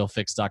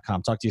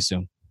 YouBreakWheelFix.com. Talk to you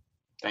soon.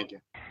 Thank you.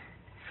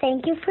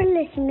 Thank you for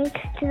listening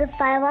to the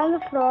 5 on the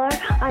Floor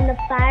on the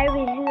 5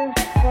 Reasons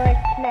Sports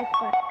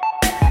Network.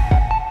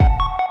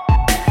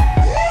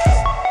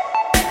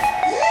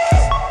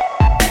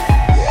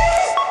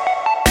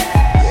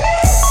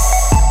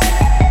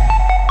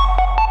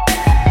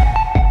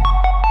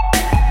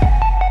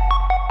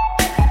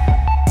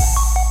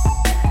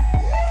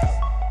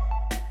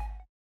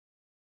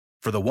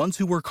 For the ones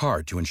who work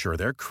hard to ensure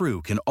their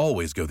crew can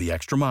always go the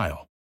extra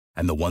mile,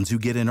 and the ones who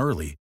get in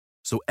early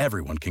so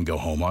everyone can go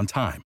home on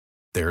time,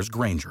 there's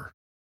Grainger,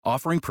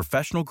 offering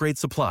professional-grade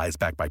supplies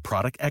backed by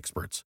product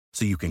experts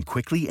so you can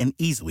quickly and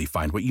easily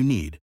find what you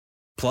need.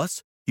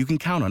 Plus, you can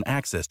count on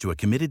access to a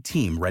committed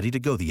team ready to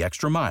go the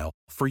extra mile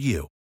for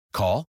you.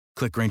 Call,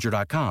 click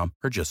Grainger.com,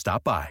 or just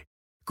stop by.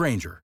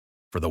 Grainger,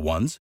 for the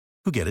ones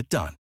who get it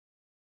done.